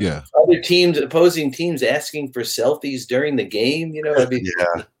 yeah. Other teams, opposing teams asking for selfies during the game, I mean,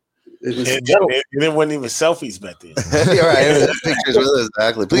 yeah. It was there wasn't even selfies back then. You're right. Pictures with us,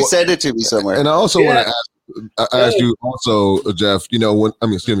 exactly. Please send it to me somewhere. And I also want to ask you also, Jeff,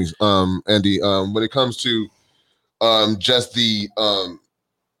 Andy, when it comes to just the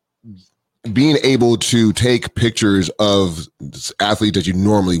being able to take pictures of athletes that you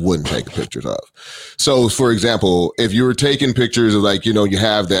normally wouldn't take pictures of. So, for example, if you were taking pictures of like, you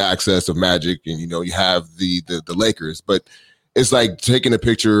have the access of Magic and, you have the Lakers, but it's like taking a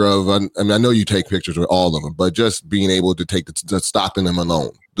picture of, I know you take pictures with all of them, but just being able to take the Stockton them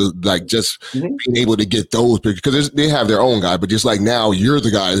alone, being able to get those pictures because they have their own guy, but just like now you're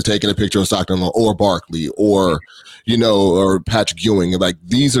the guy that's taking a picture of Stockton alone or Barkley or, or Patrick Ewing. Like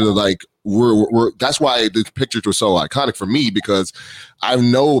these are like, that's why the pictures were so iconic for me because I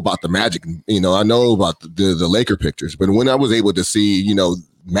know about the Magic, I know about the Laker pictures, but when I was able to see,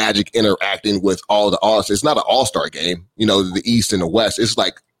 Magic interacting with all the All-Stars, it's not an All-Star game, the East and the West, it's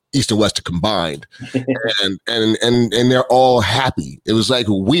like East and West combined, and they're all happy. It was like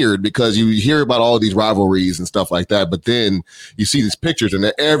weird because you hear about all these rivalries and stuff like that, but then you see these pictures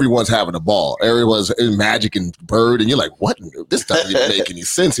and everyone's having a ball. Everyone's Magic and Bird, and you're like, what? This doesn't even make any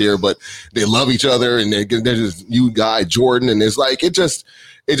sense here. But they love each other, and there's this new guy Jordan, and it's like it just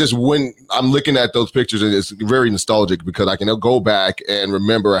when I'm looking at those pictures, it's very nostalgic because I can go back and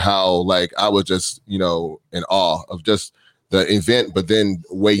remember how like I was just in awe of just the event, but then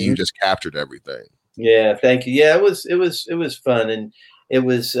the way you just captured everything. Yeah, thank you. Yeah, it was fun, and it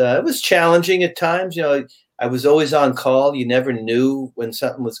was challenging at times. I was always on call. You never knew when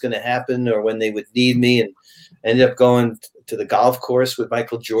something was going to happen or when they would need me, and I ended up going to the golf course with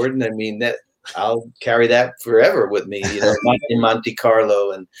Michael Jordan. I mean, that I'll carry that forever with me. In Monte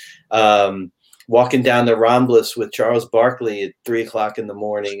Carlo, and walking down the Ramblas with Charles Barkley at 3:00 in the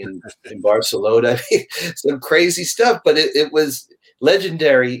morning in Barcelona. I mean, some crazy stuff, but it was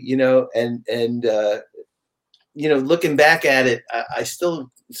legendary, and looking back at it, I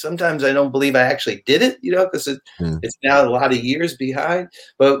still, sometimes I don't believe I actually did it, because it's now a lot of years behind.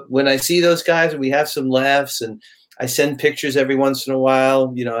 But when I see those guys and we have some laughs and I send pictures every once in a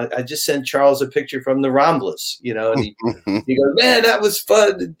while. I just sent Charles a picture from the Ramblas, and he goes, man, that was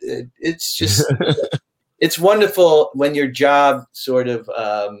fun. It's just, it's wonderful when your job sort of,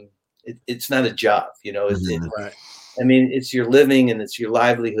 it's not a job, Right. I mean, it's your living and it's your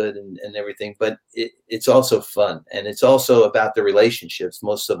livelihood and everything, but it's also fun. And it's also about the relationships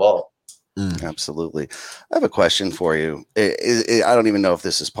most of all. Absolutely. I have a question for you. I don't even know if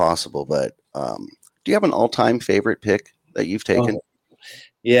this is possible, but do you have an all-time favorite pick that you've taken?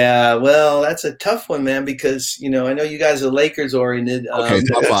 Yeah, well, that's a tough one, man, because, I know you guys are Lakers oriented. Okay,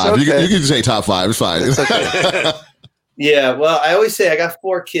 top five. Okay. You can say top five. It's fine. It's okay. Yeah, well, I always say I got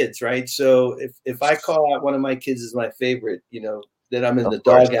 4 kids, right? So if I call out one of my kids as my favorite, that I'm in the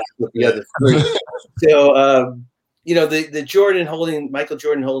doghouse with the other three. So, the Michael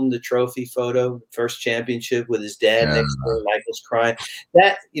Jordan holding the trophy photo, first championship with his dad next door, Michael's crying.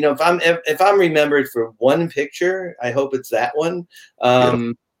 That, if I'm remembered for one picture, I hope it's that one.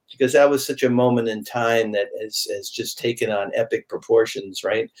 Because that was such a moment in time that has just taken on epic proportions,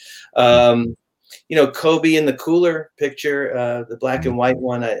 right? Kobe in the cooler picture, the black and white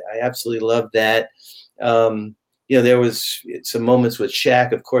one, I absolutely loved that. There was some moments with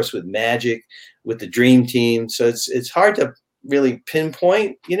Shaq, of course, with Magic, with the Dream Team. So it's hard to really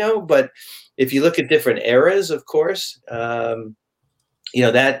pinpoint, but if you look at different eras, of course, that's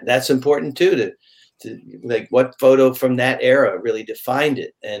important too, to like what photo from that era really defined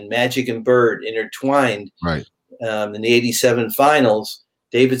it. And Magic and Bird intertwined, right? In the '87 finals,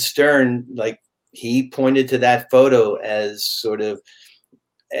 David Stern, he pointed to that photo as sort of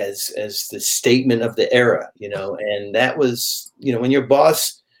as the statement of the era, and that was, when your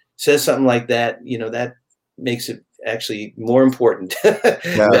boss says something like that, that makes it actually more important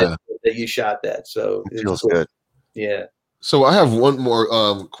that you shot that. So it feels good. Yeah. So I have one more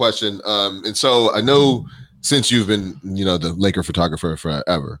question. And so I know since you've been, the Laker photographer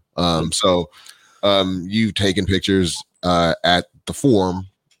forever, so you've taken pictures at the Forum,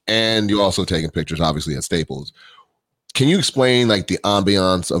 and you're also taking pictures, obviously, at Staples. Can you explain the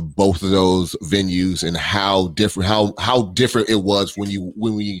ambiance of both of those venues and how different it was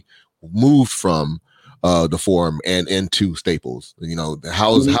when we moved from the Forum and into Staples?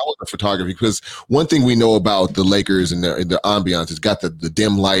 How was the photography? Because one thing we know about the Lakers and the ambiance, it's got the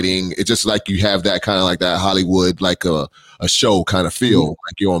dim lighting. It's just like you have that kind of like that Hollywood, like a show kind of feel,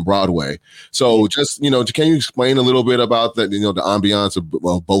 like you're on Broadway. So just, can you explain a little bit about that, the ambiance of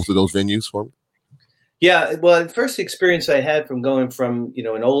both of those venues for me? Yeah, well, the first experience I had from going from,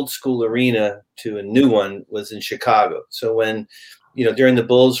 an old school arena to a new one was in Chicago. So when, during the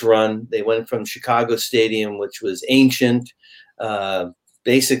Bulls run, they went from Chicago Stadium, which was ancient,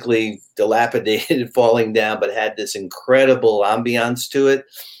 basically dilapidated, falling down, but had this incredible ambiance to it.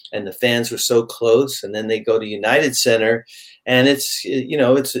 And the fans were so close. And then they go to United Center, and it's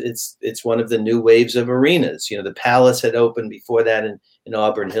one of the new waves of arenas. The Palace had opened before that in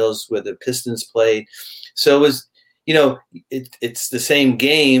Auburn Hills, where the Pistons played. So it was, it's the same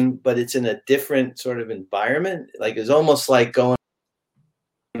game, but it's in a different sort of environment. It's almost like going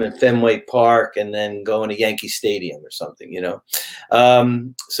in Fenway Park and then going to Yankee Stadium or something,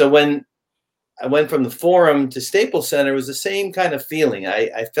 So when I went from the Forum to Staples Center, it was the same kind of feeling.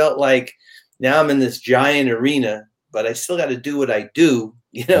 I felt like now I'm in this giant arena, but I still got to do what I do,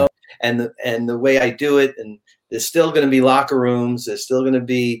 and the way I do it. And there's still going to be locker rooms. There's still going to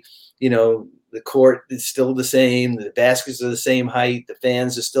be, the court is still the same. The baskets are the same height. The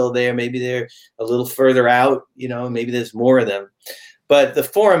fans are still there. Maybe they're a little further out, maybe there's more of them. But the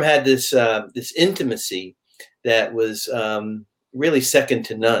Forum had this intimacy that was really second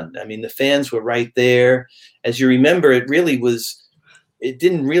to none. I mean, the fans were right there. As you remember, it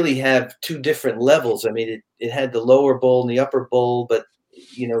didn't really have two different levels. I mean, it had the lower bowl and the upper bowl, but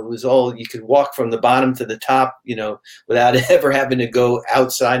it was all, you could walk from the bottom to the top, without ever having to go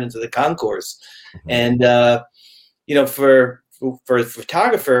outside into the concourse. And, for a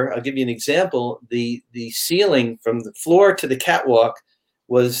photographer, I'll give you an example. The ceiling from the floor to the catwalk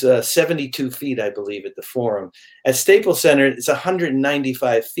was 72 feet, I believe, at the Forum. At Staples Center, it's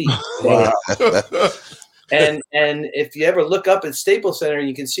 195 feet. Wow. And if you ever look up at Staples Center,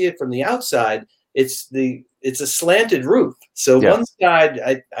 you can see it from the outside. It's a slanted roof. So one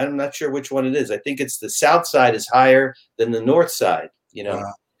side, I'm not sure which one it is. I think it's the south side is higher than the north side,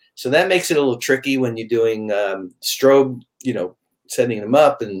 Wow. So that makes it a little tricky when you're doing strobe, setting them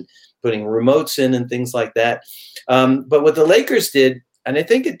up and putting remotes in and things like that. But what the Lakers did, and I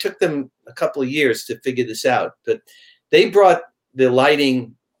think it took them a couple of years to figure this out, but they brought the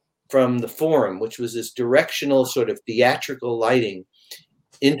lighting from the Forum, which was this directional sort of theatrical lighting,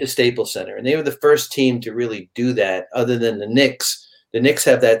 into Staples Center. And they were the first team to really do that, other than the Knicks. The Knicks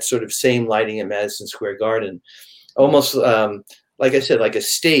have that sort of same lighting at Madison Square Garden, almost like I said, like a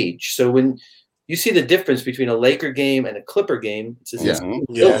stage. So when you see the difference between a Laker game and a Clipper game, yes.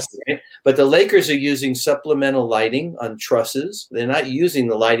 Right? But the Lakers are using supplemental lighting on trusses. They're not using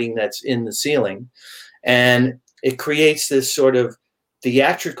the lighting that's in the ceiling. And it creates this sort of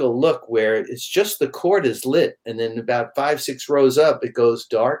theatrical look where it's just the court is lit, and then about 5-6 rows up it goes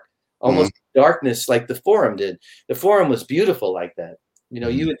dark, almost darkness, like the Forum did. The Forum was beautiful like that.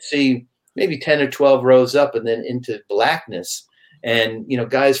 You would see maybe 10 or 12 rows up and then into blackness, and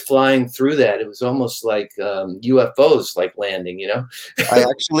guys flying through that. It was almost like UFOs like landing. I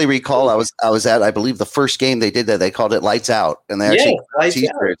actually recall I was at, I believe, the first game they did that. They called it Lights Out, and they actually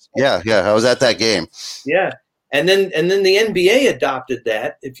T-shirts. Yeah, I was at that game. Yeah. And then the NBA adopted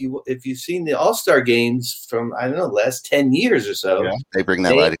that. If you've seen the All-Star games from, I don't know, the last 10 years or so, they bring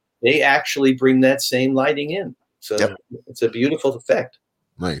that lighting. They actually bring that same lighting in. So it's a beautiful effect.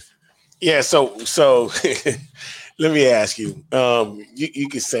 Nice. Yeah. So let me ask you. You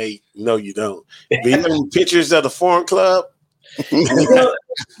can say no, you don't. But you have any pictures of the Forum Club?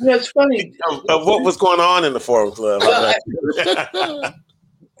 It's funny. Of what was going on in the Forum Club?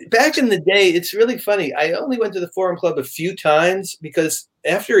 Back in the day, it's really funny. I only went to the Forum Club a few times because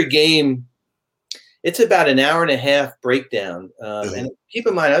after a game, it's about an hour and a half breakdown. And keep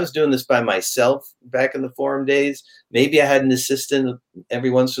in mind, I was doing this by myself back in the Forum days. Maybe I had an assistant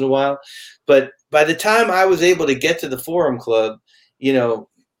every once in a while. But by the time I was able to get to the Forum Club,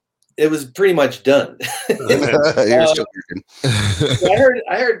 it was pretty much done. You're still working.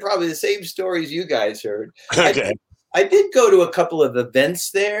 I heard probably the same stories you guys heard. Okay. I did go to a couple of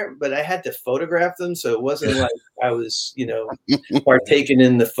events there, but I had to photograph them, so it wasn't like I was, partaking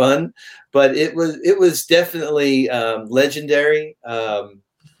in the fun. But it was definitely legendary.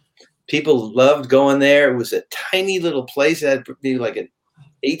 People loved going there. It was a tiny little place that had maybe like an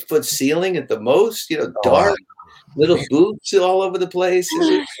 8-foot ceiling at the most. Dark. Little booths all over the place.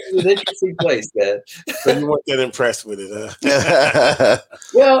 It was an interesting place, man. So you weren't that impressed with it, huh?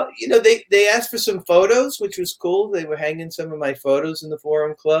 Well, they asked for some photos, which was cool. They were hanging some of my photos in the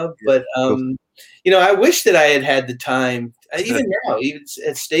Forum Club. But, I wish that I had the time, even now, even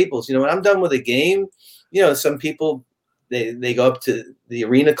at Staples. When I'm done with a game, some people, they go up to the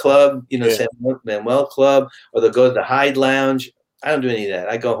Arena Club, San Manuel Club, or they'll go to the Hyde Lounge. I don't do any of that.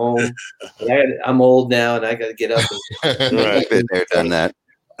 I go home. I'm old now, and I got to get up. Right. Been there, done that.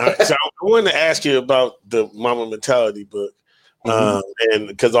 So I wanted to ask you about the Mamba Mentality book, and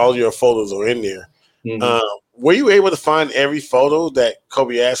because all your photos are in there. Were you able to find every photo that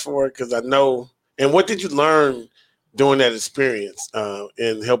Kobe asked for? Because I know. And what did you learn during that experience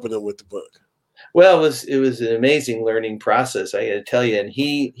in helping him with the book? Well, it was an amazing learning process, I got to tell you. And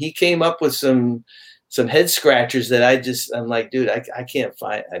he came up with some head scratchers that I'm like, dude, I can't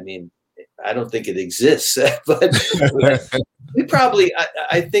find. I mean, I don't think it exists, but we probably,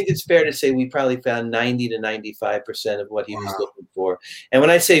 I think it's fair to say we probably found 90 to 95% of what he was looking for. And when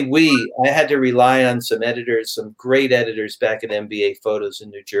I say I had to rely on some editors, some great editors back at NBA Photos in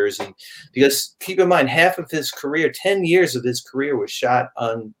New Jersey, because keep in mind, half of his career, 10 years of his career was shot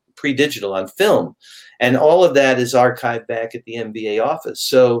on pre-digital, on film. And all of that is archived back at the NBA office.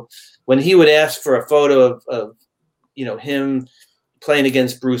 So when he would ask for a photo of him playing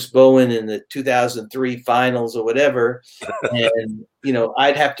against Bruce Bowen in the 2003 finals or whatever, and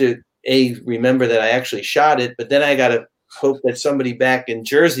I'd have to remember that I actually shot it, but then I got to hope that somebody back in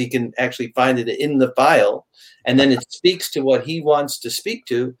Jersey can actually find it in the file, and then it speaks to what he wants to speak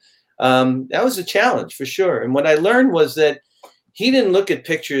to. That was a challenge for sure. And what I learned was that he didn't look at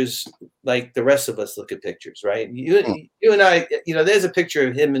pictures like the rest of us look at pictures, right? You and I, there's a picture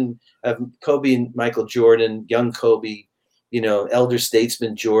of him and of Kobe and Michael Jordan, young Kobe, elder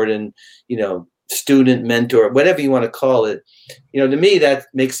statesman Jordan, student mentor, whatever you want to call it. To me, that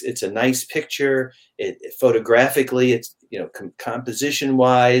makes it's a nice picture. It photographically, it's composition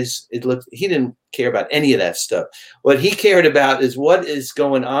wise, it looks. He didn't care about any of that stuff. What he cared about is what is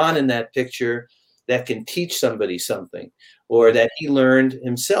going on in that picture that can teach somebody something, or that he learned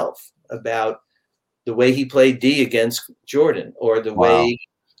himself about the way he played D against Jordan, or the way,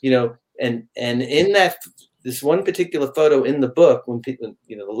 and in this one particular photo in the book, when people,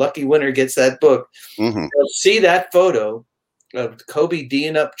 the lucky winner gets that book, they'll see that photo of Kobe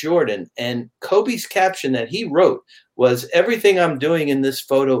D'ing up Jordan, and Kobe's caption that he wrote was, "Everything I'm doing in this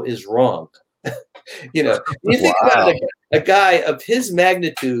photo is wrong." You think about a guy of his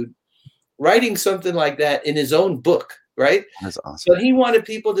magnitude writing something like that in his own book, right? That's awesome. But he wanted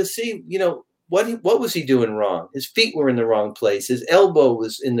people to see, what was he doing wrong? His feet were in the wrong place. His elbow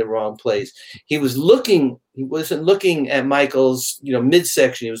was in the wrong place. He wasn't looking at Michael's,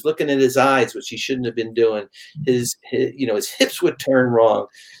 midsection. He was looking at his eyes, which he shouldn't have been doing. His hips would turn wrong.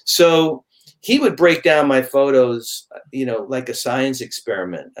 So he would break down my photos, like a science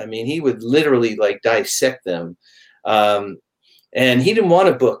experiment. I mean, he would literally dissect them. And he didn't want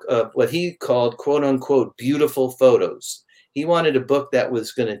a book of what he called, quote unquote, beautiful photos. He wanted a book that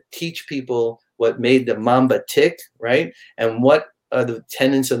was going to teach people what made the Mamba tick, right? And what are the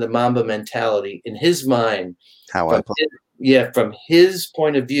tenets of the Mamba mentality in his mind. From his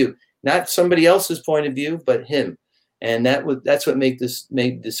point of view, not somebody else's point of view, but him. And that's what made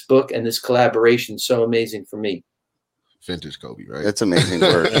this book and this collaboration so amazing for me. Vintage Kobe, right? It's amazing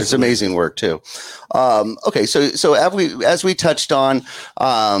work. It's amazing work too. Okay, so as we touched on,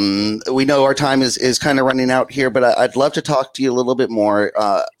 we know our time is kind of running out here, but I'd love to talk to you a little bit more,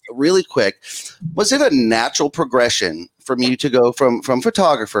 really quick. Was it a natural progression from you to go from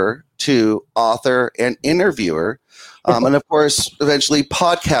photographer to author and interviewer, and of course, eventually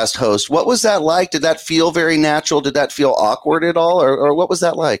podcast host? What was that like? Did that feel very natural? Did that feel awkward at all, or what was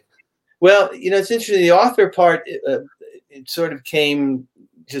that like? Well, it's interesting. The author part, it sort of came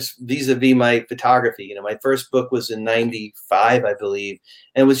just vis-a-vis my photography. My first book was in 95, I believe,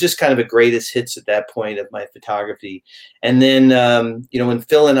 and it was just kind of a greatest hits at that point of my photography. And then, when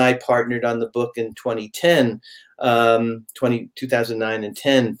Phil and I partnered on the book in 2010, 2009 and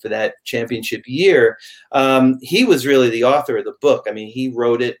 10 for that championship year, he was really the author of the book. I mean, he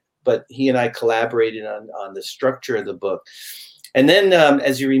wrote it, but he and I collaborated on the structure of the book. And then,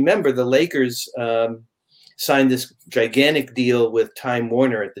 as you remember, the Lakers signed this gigantic deal with Time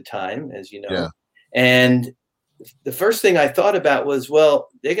Warner at the time, as you know. Yeah. And the first thing I thought about was, well,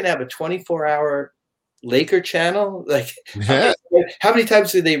 they're going to have a 24-hour Laker channel. Like, how many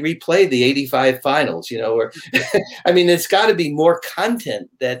times do they replay the 85 finals, or, I mean, it's got to be more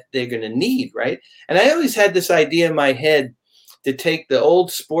content that they're going to need. Right. And I always had this idea in my head to take the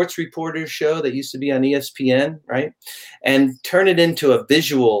old sports reporters show that used to be on ESPN, right, and turn it into a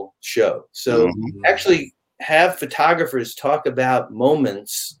visual show. So actually have photographers talk about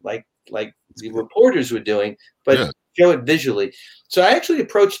moments like the reporters were doing, but show it visually. So I actually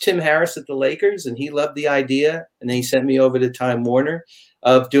approached Tim Harris at the Lakers, and he loved the idea. And then he sent me over to Time Warner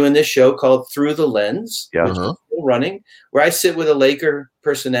of doing this show called Through the Lens, which is still running, where I sit with a Laker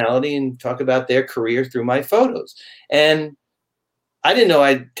personality and talk about their career through my photos. And I didn't know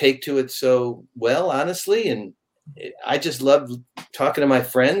I'd take to it so well, honestly. And I just loved talking to my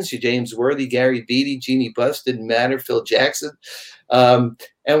friends, James Worthy, Gary Beatty, Jeannie Buss, didn't matter, Phil Jackson. And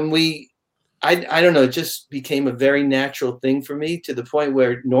I don't know, it just became a very natural thing for me, to the point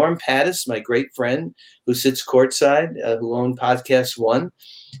where Norm Pattis, my great friend who sits courtside, who owned Podcast One,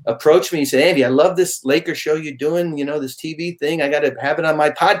 approached me and said, Andy, I love this Lakers show you're doing, this TV thing. I got to have it on my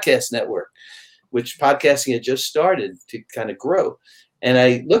podcast network, which podcasting had just started to kind of grow. And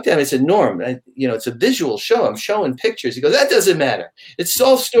I looked at him and said, Norm, it's a visual show. I'm showing pictures. He goes, that doesn't matter. It's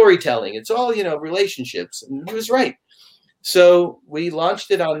all storytelling. It's all, relationships. And he was right. So we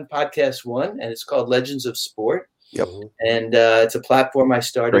launched it on Podcast One, and it's called Legends of Sport. Yep. And it's a platform I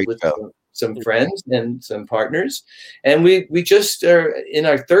started with some friends and some partners. And we just are in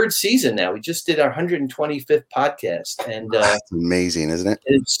our third season now. We just did our 125th podcast. And that's amazing, isn't it?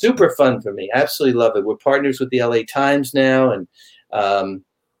 It's super fun for me. I absolutely love it. We're partners with the LA Times now, and a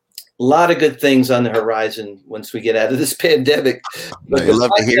lot of good things on the horizon once we get out of this pandemic. I'd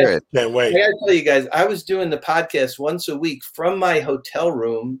love to hear it. Can't wait. I got to tell you guys, I was doing the podcast once a week from my hotel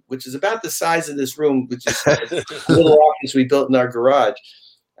room, which is about the size of this room, which is a little office we built in our garage.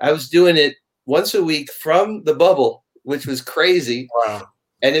 I was doing it once a week from the bubble, which was crazy. Wow.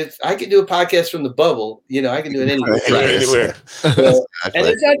 And if I could do a podcast from the bubble, I can do it anywhere. Anywhere. And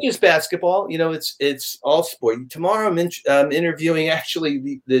it's not just basketball, it's all sport. Tomorrow I'm interviewing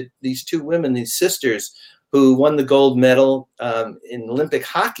actually these two women, these sisters, who won the gold medal in Olympic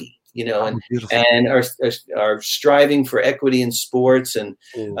hockey, and are striving for equity in sports, and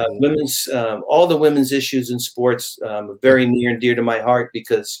women's all the women's issues in sports are very near and dear to my heart,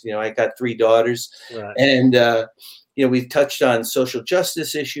 because I got 3 daughters, right. And we've touched on social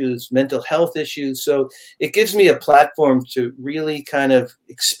justice issues, mental health issues. So it gives me a platform to really kind of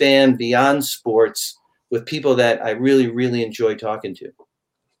expand beyond sports with people that I really, really enjoy talking to.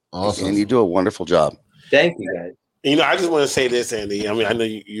 Awesome. And you do a wonderful job. Thank you, guys. I just want to say this, Andy. I mean, I know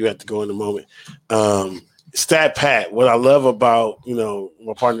you have to go in a moment. Stat Pat, what I love about,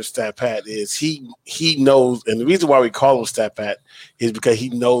 my partner Stat Pat is he knows, and the reason why we call him Stat Pat is because he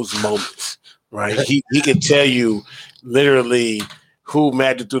knows moments. Right, he can tell you literally who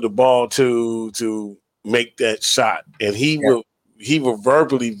Magic threw the ball to make that shot, and he will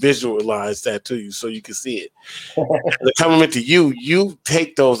verbally visualize that to you so you can see it. The compliment to you, you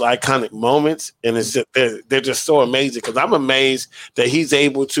take those iconic moments, and it's just, they're just so amazing, because I'm amazed that he's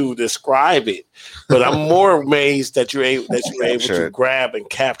able to describe it, but I'm more amazed that you're able to grab and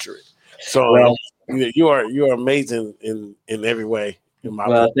capture it. So you are amazing in every way.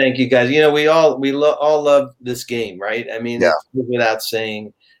 Well, thank you, guys. We all love this game, right? I mean, without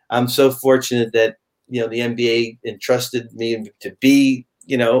saying, I'm so fortunate that the NBA entrusted me to be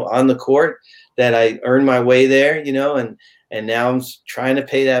on the court, that I earned my way there, and now I'm trying to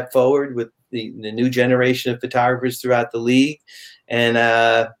pay that forward with the new generation of photographers throughout the league. And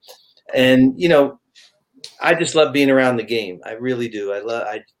you know, I just love being around the game. I really do.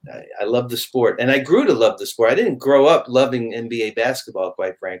 I love the sport, and I grew to love the sport. I didn't grow up loving NBA basketball,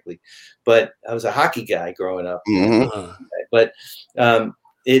 quite frankly, but I was a hockey guy growing up. Mm-hmm. But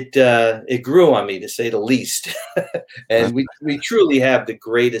it grew on me, to say the least. And we truly have the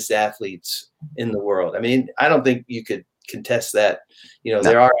greatest athletes in the world. I mean, I don't think you could contest that. You know,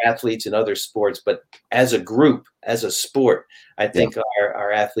 there are athletes in other sports, but as a group, as a sport, I think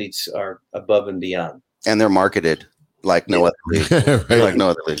our athletes are above and beyond. And they're marketed like no other league. Right. Like no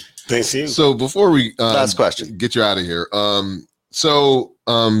other league. Thanks you. So before we last question, get you out of here.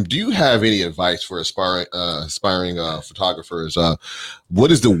 Do you have any advice for aspiring photographers?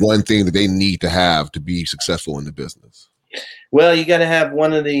 What is the one thing that they need to have to be successful in the business? Well, you got to have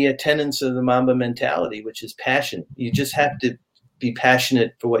one of the tenets of the Mamba mentality, which is passion. You just have to be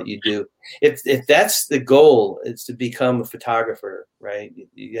passionate for what you do. If that's the goal, it's to become a photographer, right?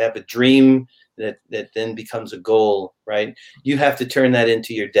 You have a dream that then becomes a goal, right? You have to turn that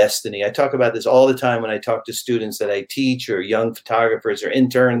into your destiny. I talk about this all the time when I talk to students that I teach, or young photographers or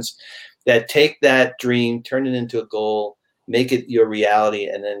interns, that take that dream, turn it into a goal, make it your reality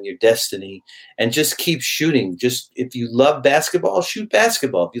and then your destiny, and just keep shooting. Just, if you love basketball, shoot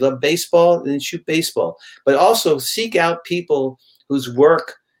basketball. If you love baseball, then shoot baseball. But also seek out people whose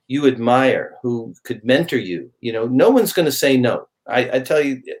work you admire, who could mentor you. You know, no one's going to say no. I tell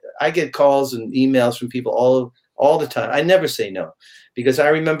you, I get calls and emails from people all the time. I never say no, because I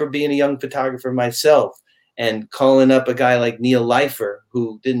remember being a young photographer myself and calling up a guy like Neil Leifer,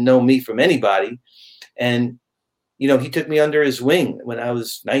 who didn't know me from anybody. And, you know, he took me under his wing when I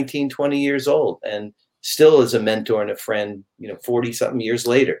was 19, 20 years old, and still is a mentor and a friend, you know, 40 something years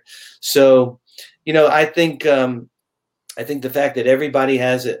later. So, you know, I think the fact that everybody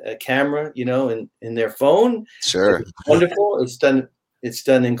has a camera, you know, in their phone, sure, it's wonderful. It's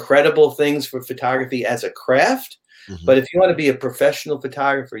done incredible things for photography as a craft. Mm-hmm. But if you want to be a professional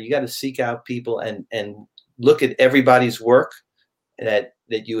photographer, you got to seek out people and look at everybody's work that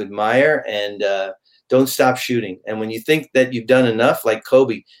you admire, and don't stop shooting. And when you think that you've done enough, like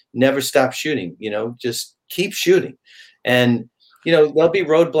Kobe, never stop shooting. You know, just keep shooting. And you know, there'll be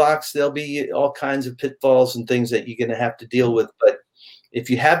roadblocks, there'll be all kinds of pitfalls and things that you're going to have to deal with. But if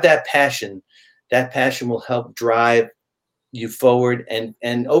you have that passion will help drive you forward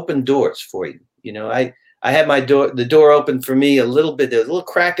and open doors for you. You know, I had the door open for me a little bit. There was a little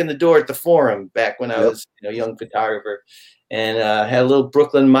crack in the door at the Forum back when I was, you know, a young photographer, and had a little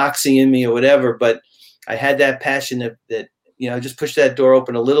Brooklyn moxie in me or whatever. But I had that passion that you know, just pushed that door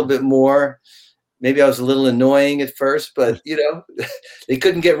open a little bit more. Maybe I was a little annoying at first, but you know, they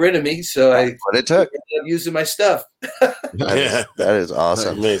couldn't get rid of me, so I ended up using my stuff. That is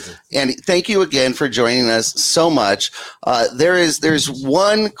awesome. Amazing. Andy, thank you again for joining us so much. There's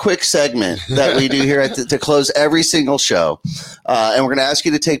one quick segment that we do here to close every single show, and we're going to ask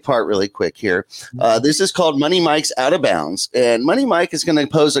you to take part really quick here. This is called Money Mike's Out of Bounds, and Money Mike is going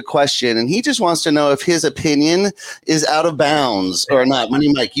to pose a question, and he just wants to know if his opinion is out of bounds or not.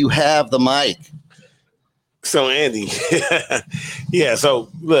 Money Mike, you have the mic. So Andy, yeah. So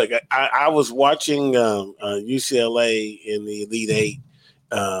look, I was watching UCLA in the Elite Eight,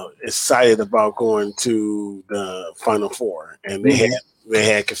 excited about going to the Final Four, and they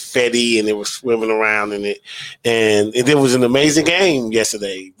had confetti and they were swimming around in it, and it was an amazing game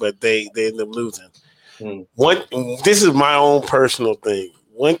yesterday. But they ended up losing. This is my own personal thing.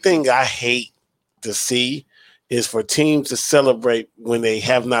 One thing I hate to see is for teams to celebrate when they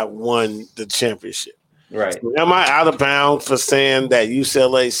have not won the championship. Right. So am I out of bounds for saying that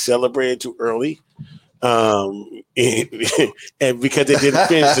UCLA celebrated too early? And because they didn't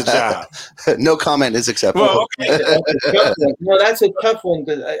finish the job. No comment is acceptable. Well, okay. No, that's a tough one,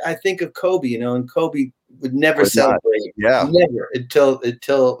 because I think of Kobe, you know, and Kobe would never celebrate. Yeah. Never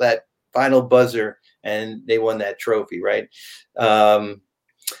until that final buzzer and they won that trophy, right?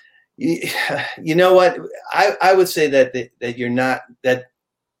 You know what? I would say that you're not that.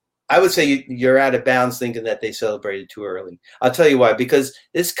 I would say you're out of bounds thinking that they celebrated too early. I'll tell you why. Because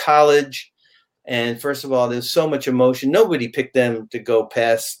it's college, and first of all, there's so much emotion. Nobody picked them to go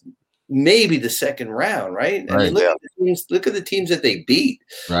past maybe the second round, right? I mean, look at the teams that they beat.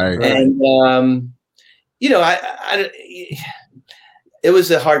 Right. And you know, it was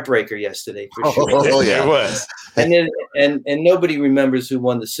a heartbreaker yesterday for sure. Oh yeah, it was. And then and nobody remembers who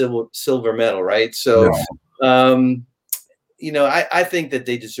won the silver medal, right? So. No. You know, I think that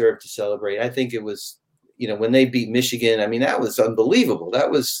they deserve to celebrate. I think it was, you know, when they beat Michigan, I mean, that was unbelievable. That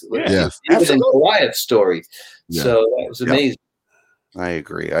was even a Goliath story. Yeah. So that was amazing. I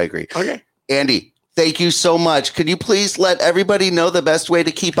agree. Okay. Andy, thank you so much. Could you please let everybody know the best way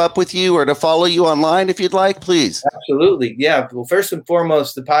to keep up with you or to follow you online if you'd like, please? Absolutely. Yeah. Well, first and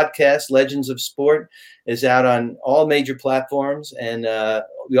foremost, the podcast, Legends of Sport, is out on all major platforms. And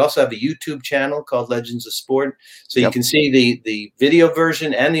we also have a YouTube channel called Legends of Sport. So you can see the video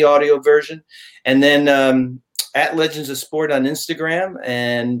version and the audio version. And then at Legends of Sport on Instagram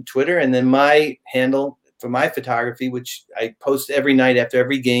and Twitter. And then my handle for my photography, which I post every night after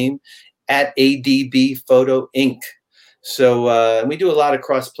every game, at ADB Photo Inc. So we do a lot of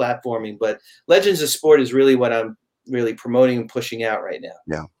cross-platforming, but Legends of Sport is really what I'm really promoting and pushing out right now.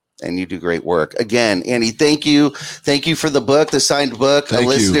 Yeah. And you do great work. Again, Andy, thank you. Thank you for the book, the signed book. The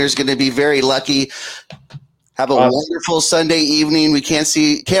listener's going to be very lucky. Have a wonderful Sunday evening. We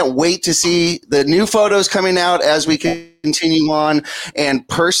can't wait to see the new photos coming out as we continue on. And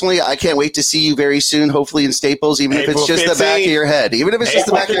personally, I can't wait to see you very soon, hopefully in Staples, even if it's just the back of your head. Even if it's just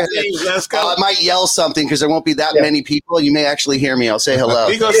the back of your head. Let's go. I might yell something because there won't be that many people. You may actually hear me. I'll say hello.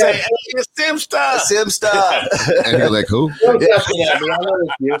 You're going to say, hey, it's Simstar. And you're like, who? But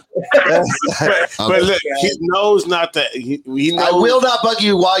look, he knows not that. He knows. I will not bug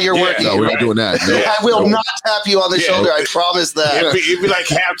you while you're working. No, we're not doing that. No. I will not tap you on the shoulder. I promise that. It'd be like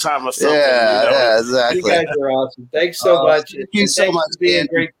halftime or something. Yeah, exactly. You guys are awesome. Thanks so much. Thank you so much, being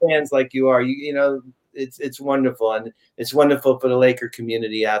great fans like you are. You know, it's wonderful, and it's wonderful for the Laker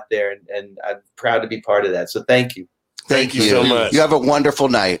community out there, and I'm proud to be part of that. So thank you. Thank you so much. You have a wonderful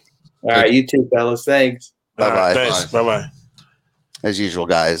night. All right, you too, fellas. Thanks. Bye-bye. Bye-bye. As usual,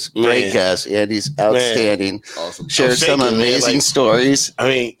 guys. Great guest. Andy's outstanding. Awesome. Shared some amazing stories. I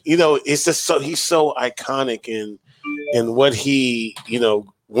mean, it's just he's so iconic in what he,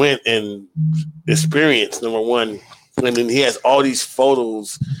 went and experienced, number one. And then he has all these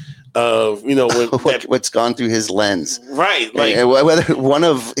photos of, what's gone through his lens. Right. Like whether one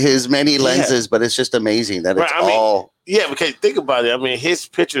of his many lenses, but it's just amazing that it's all. Yeah, because think about it. I mean, his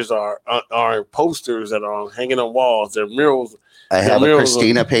pictures are posters that are hanging on walls. They're murals. I have a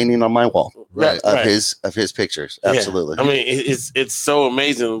Christina painting on my wall of his pictures. Absolutely. Yeah. I mean, it's so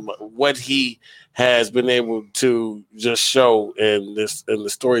amazing what he has been able to just show and the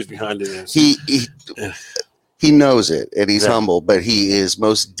stories behind it. He knows it, and he's humble, but he is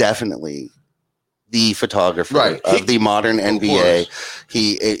most definitely the photographer of the modern NBA.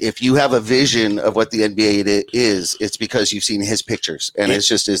 If you have a vision of what the NBA is, it's because you've seen his pictures, and it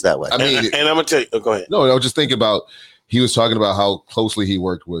just is that way. I mean, and I'm gonna tell you. Go ahead. No, I was just thinking about. He was talking about how closely he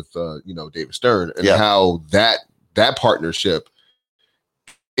worked with, David Stern, and how that partnership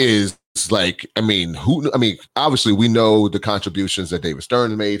is like. I mean, obviously we know the contributions that David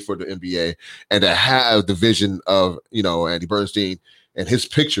Stern made for the NBA, and to have the vision of Andy Bernstein and his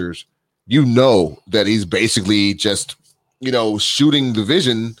pictures, that he's basically just shooting the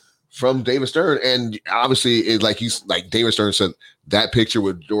vision from David Stern, and obviously it's like David Stern said that picture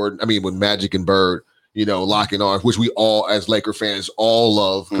with Jordan. I mean, with Magic and Bird. Locking arms, which we all, as Laker fans, all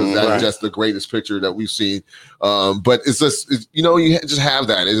love because that's just the greatest picture that we've seen. But it's just, you just have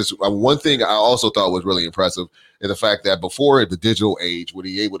that. It's just, one thing I also thought was really impressive is the fact that before the digital age, what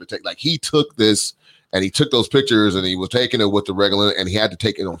he able to take, he took this and he took those pictures and he was taking it with the regular, and he had to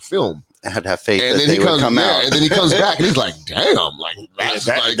take it on film. I had to have faith and that they would come out. And then he comes back and he's like, damn,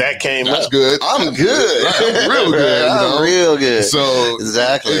 that came that's up. good. I'm good. I'm real good. I'm real good. So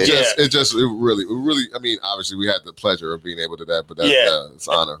exactly. It really, I mean, obviously we had the pleasure of being able to that, but it's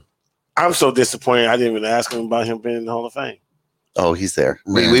an honor. I'm so disappointed. I didn't even ask him about him being in the Hall of Fame. Oh, he's there.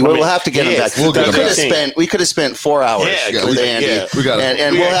 We will have to get him back. We could have spent 4 hours with Andy,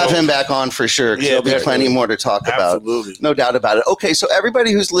 and we'll have him back on for sure. There'll be plenty more to talk about. Absolutely, no doubt about it. Okay, so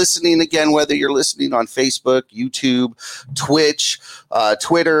everybody who's listening, again, whether you're listening on Facebook, YouTube, Twitch,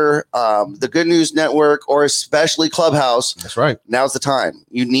 Twitter, the Good News Network, or especially Clubhouse, that's right. Now's the time.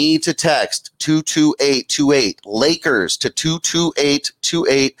 You need to text 22828 Lakers to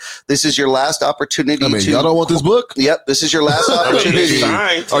 22828. This is your last opportunity. Y'all don't want this book? Yep, this is your last opportunity.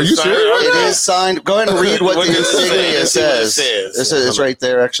 Are you serious? It is signed. Go ahead and read what the insignia says. It's right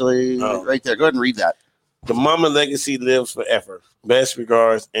there, actually. Right there. Go ahead and read that. The Mamba legacy lives forever. Best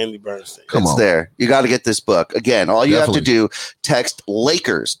regards, Andy Bernstein. It's there. You got to get this book. Again, all you have to do, text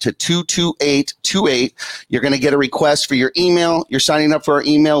Lakers to 22828. You're going to get a request for your email. You're signing up for our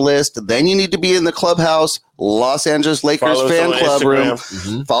email list. Then you need to be in the Clubhouse, Los Angeles Lakers fan club room.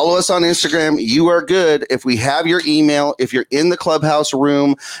 Mm-hmm. Follow us on Instagram. You are good. If we have your email, if you're in the Clubhouse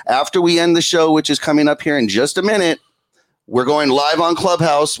room, after we end the show, which is coming up here in just a minute, We're going live on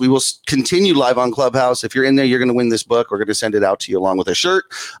Clubhouse. We will continue live on Clubhouse. If you're in there, you're going to win this book. We're going to send it out to you along with a shirt,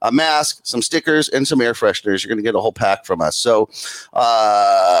 a mask, some stickers, and some air fresheners. You're going to get a whole pack from us. So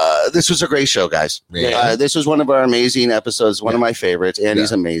this was a great show, guys. This was one of our amazing episodes, one of my favorites.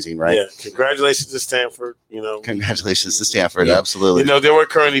 Andy's amazing, right? Yeah. Congratulations to Stanford. Congratulations to Stanford. Absolutely. There were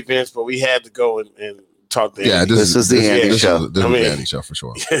current events, but we had to go and talk to Andy. This is the Andy show. This is the Andy show for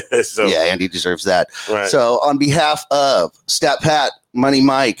sure. Andy deserves that. Right. So on behalf of Stat Pat, Money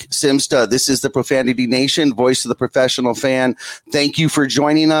Mike, Simsta, this is the Profanity Nation, voice of the professional fan. Thank you for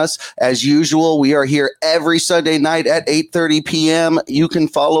joining us. As usual, we are here every Sunday night at 8:30 p.m. You can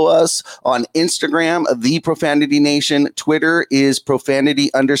follow us on Instagram, The Profanity Nation. Twitter is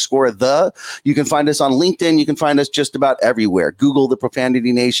profanity_the. You can find us on LinkedIn. You can find us just about everywhere. Google The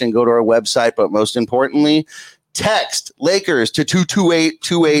Profanity Nation. Go to our website. But most importantly, text Lakers to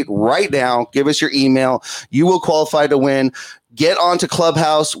 22828 right now. Give us your email. You will qualify to win. Get onto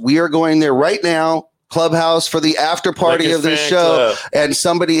Clubhouse. We are going there right now. Clubhouse for the after party Lakers of this fan show. club. And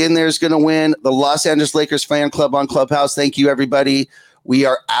somebody in there is going to win the Los Angeles Lakers fan club on Clubhouse. Thank you, everybody. We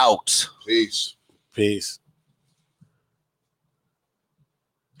are out. Peace. Peace.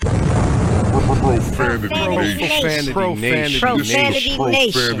 Profanity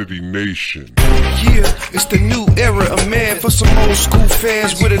Nation. Yeah, it's the new era of man for some old school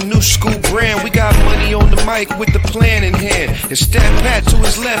fans with a new school brand. We got money on the mic with the plan in hand. And Stat Pat to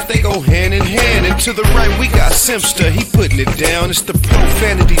his left, they go hand in hand. And to the right, we got Simster, he putting it down. It's the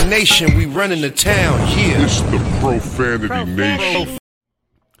Profanity Nation, we running the town. Yeah, It's the Profanity Nation.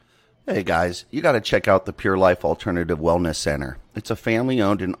 Hey guys, you got to check out the Pure Life Alternative Wellness Center. It's a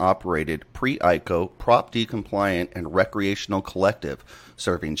family-owned and operated pre-ICO, Prop D compliant, and recreational collective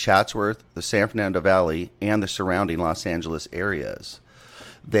serving Chatsworth, the San Fernando Valley, and the surrounding Los Angeles areas.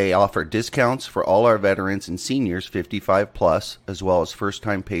 They offer discounts for all our veterans and seniors 55 plus, as well as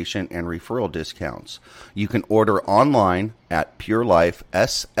first-time patient and referral discounts. You can order online at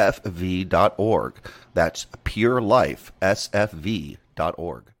purelifesfv.org. That's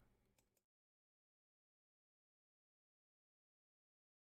purelifesfv.org.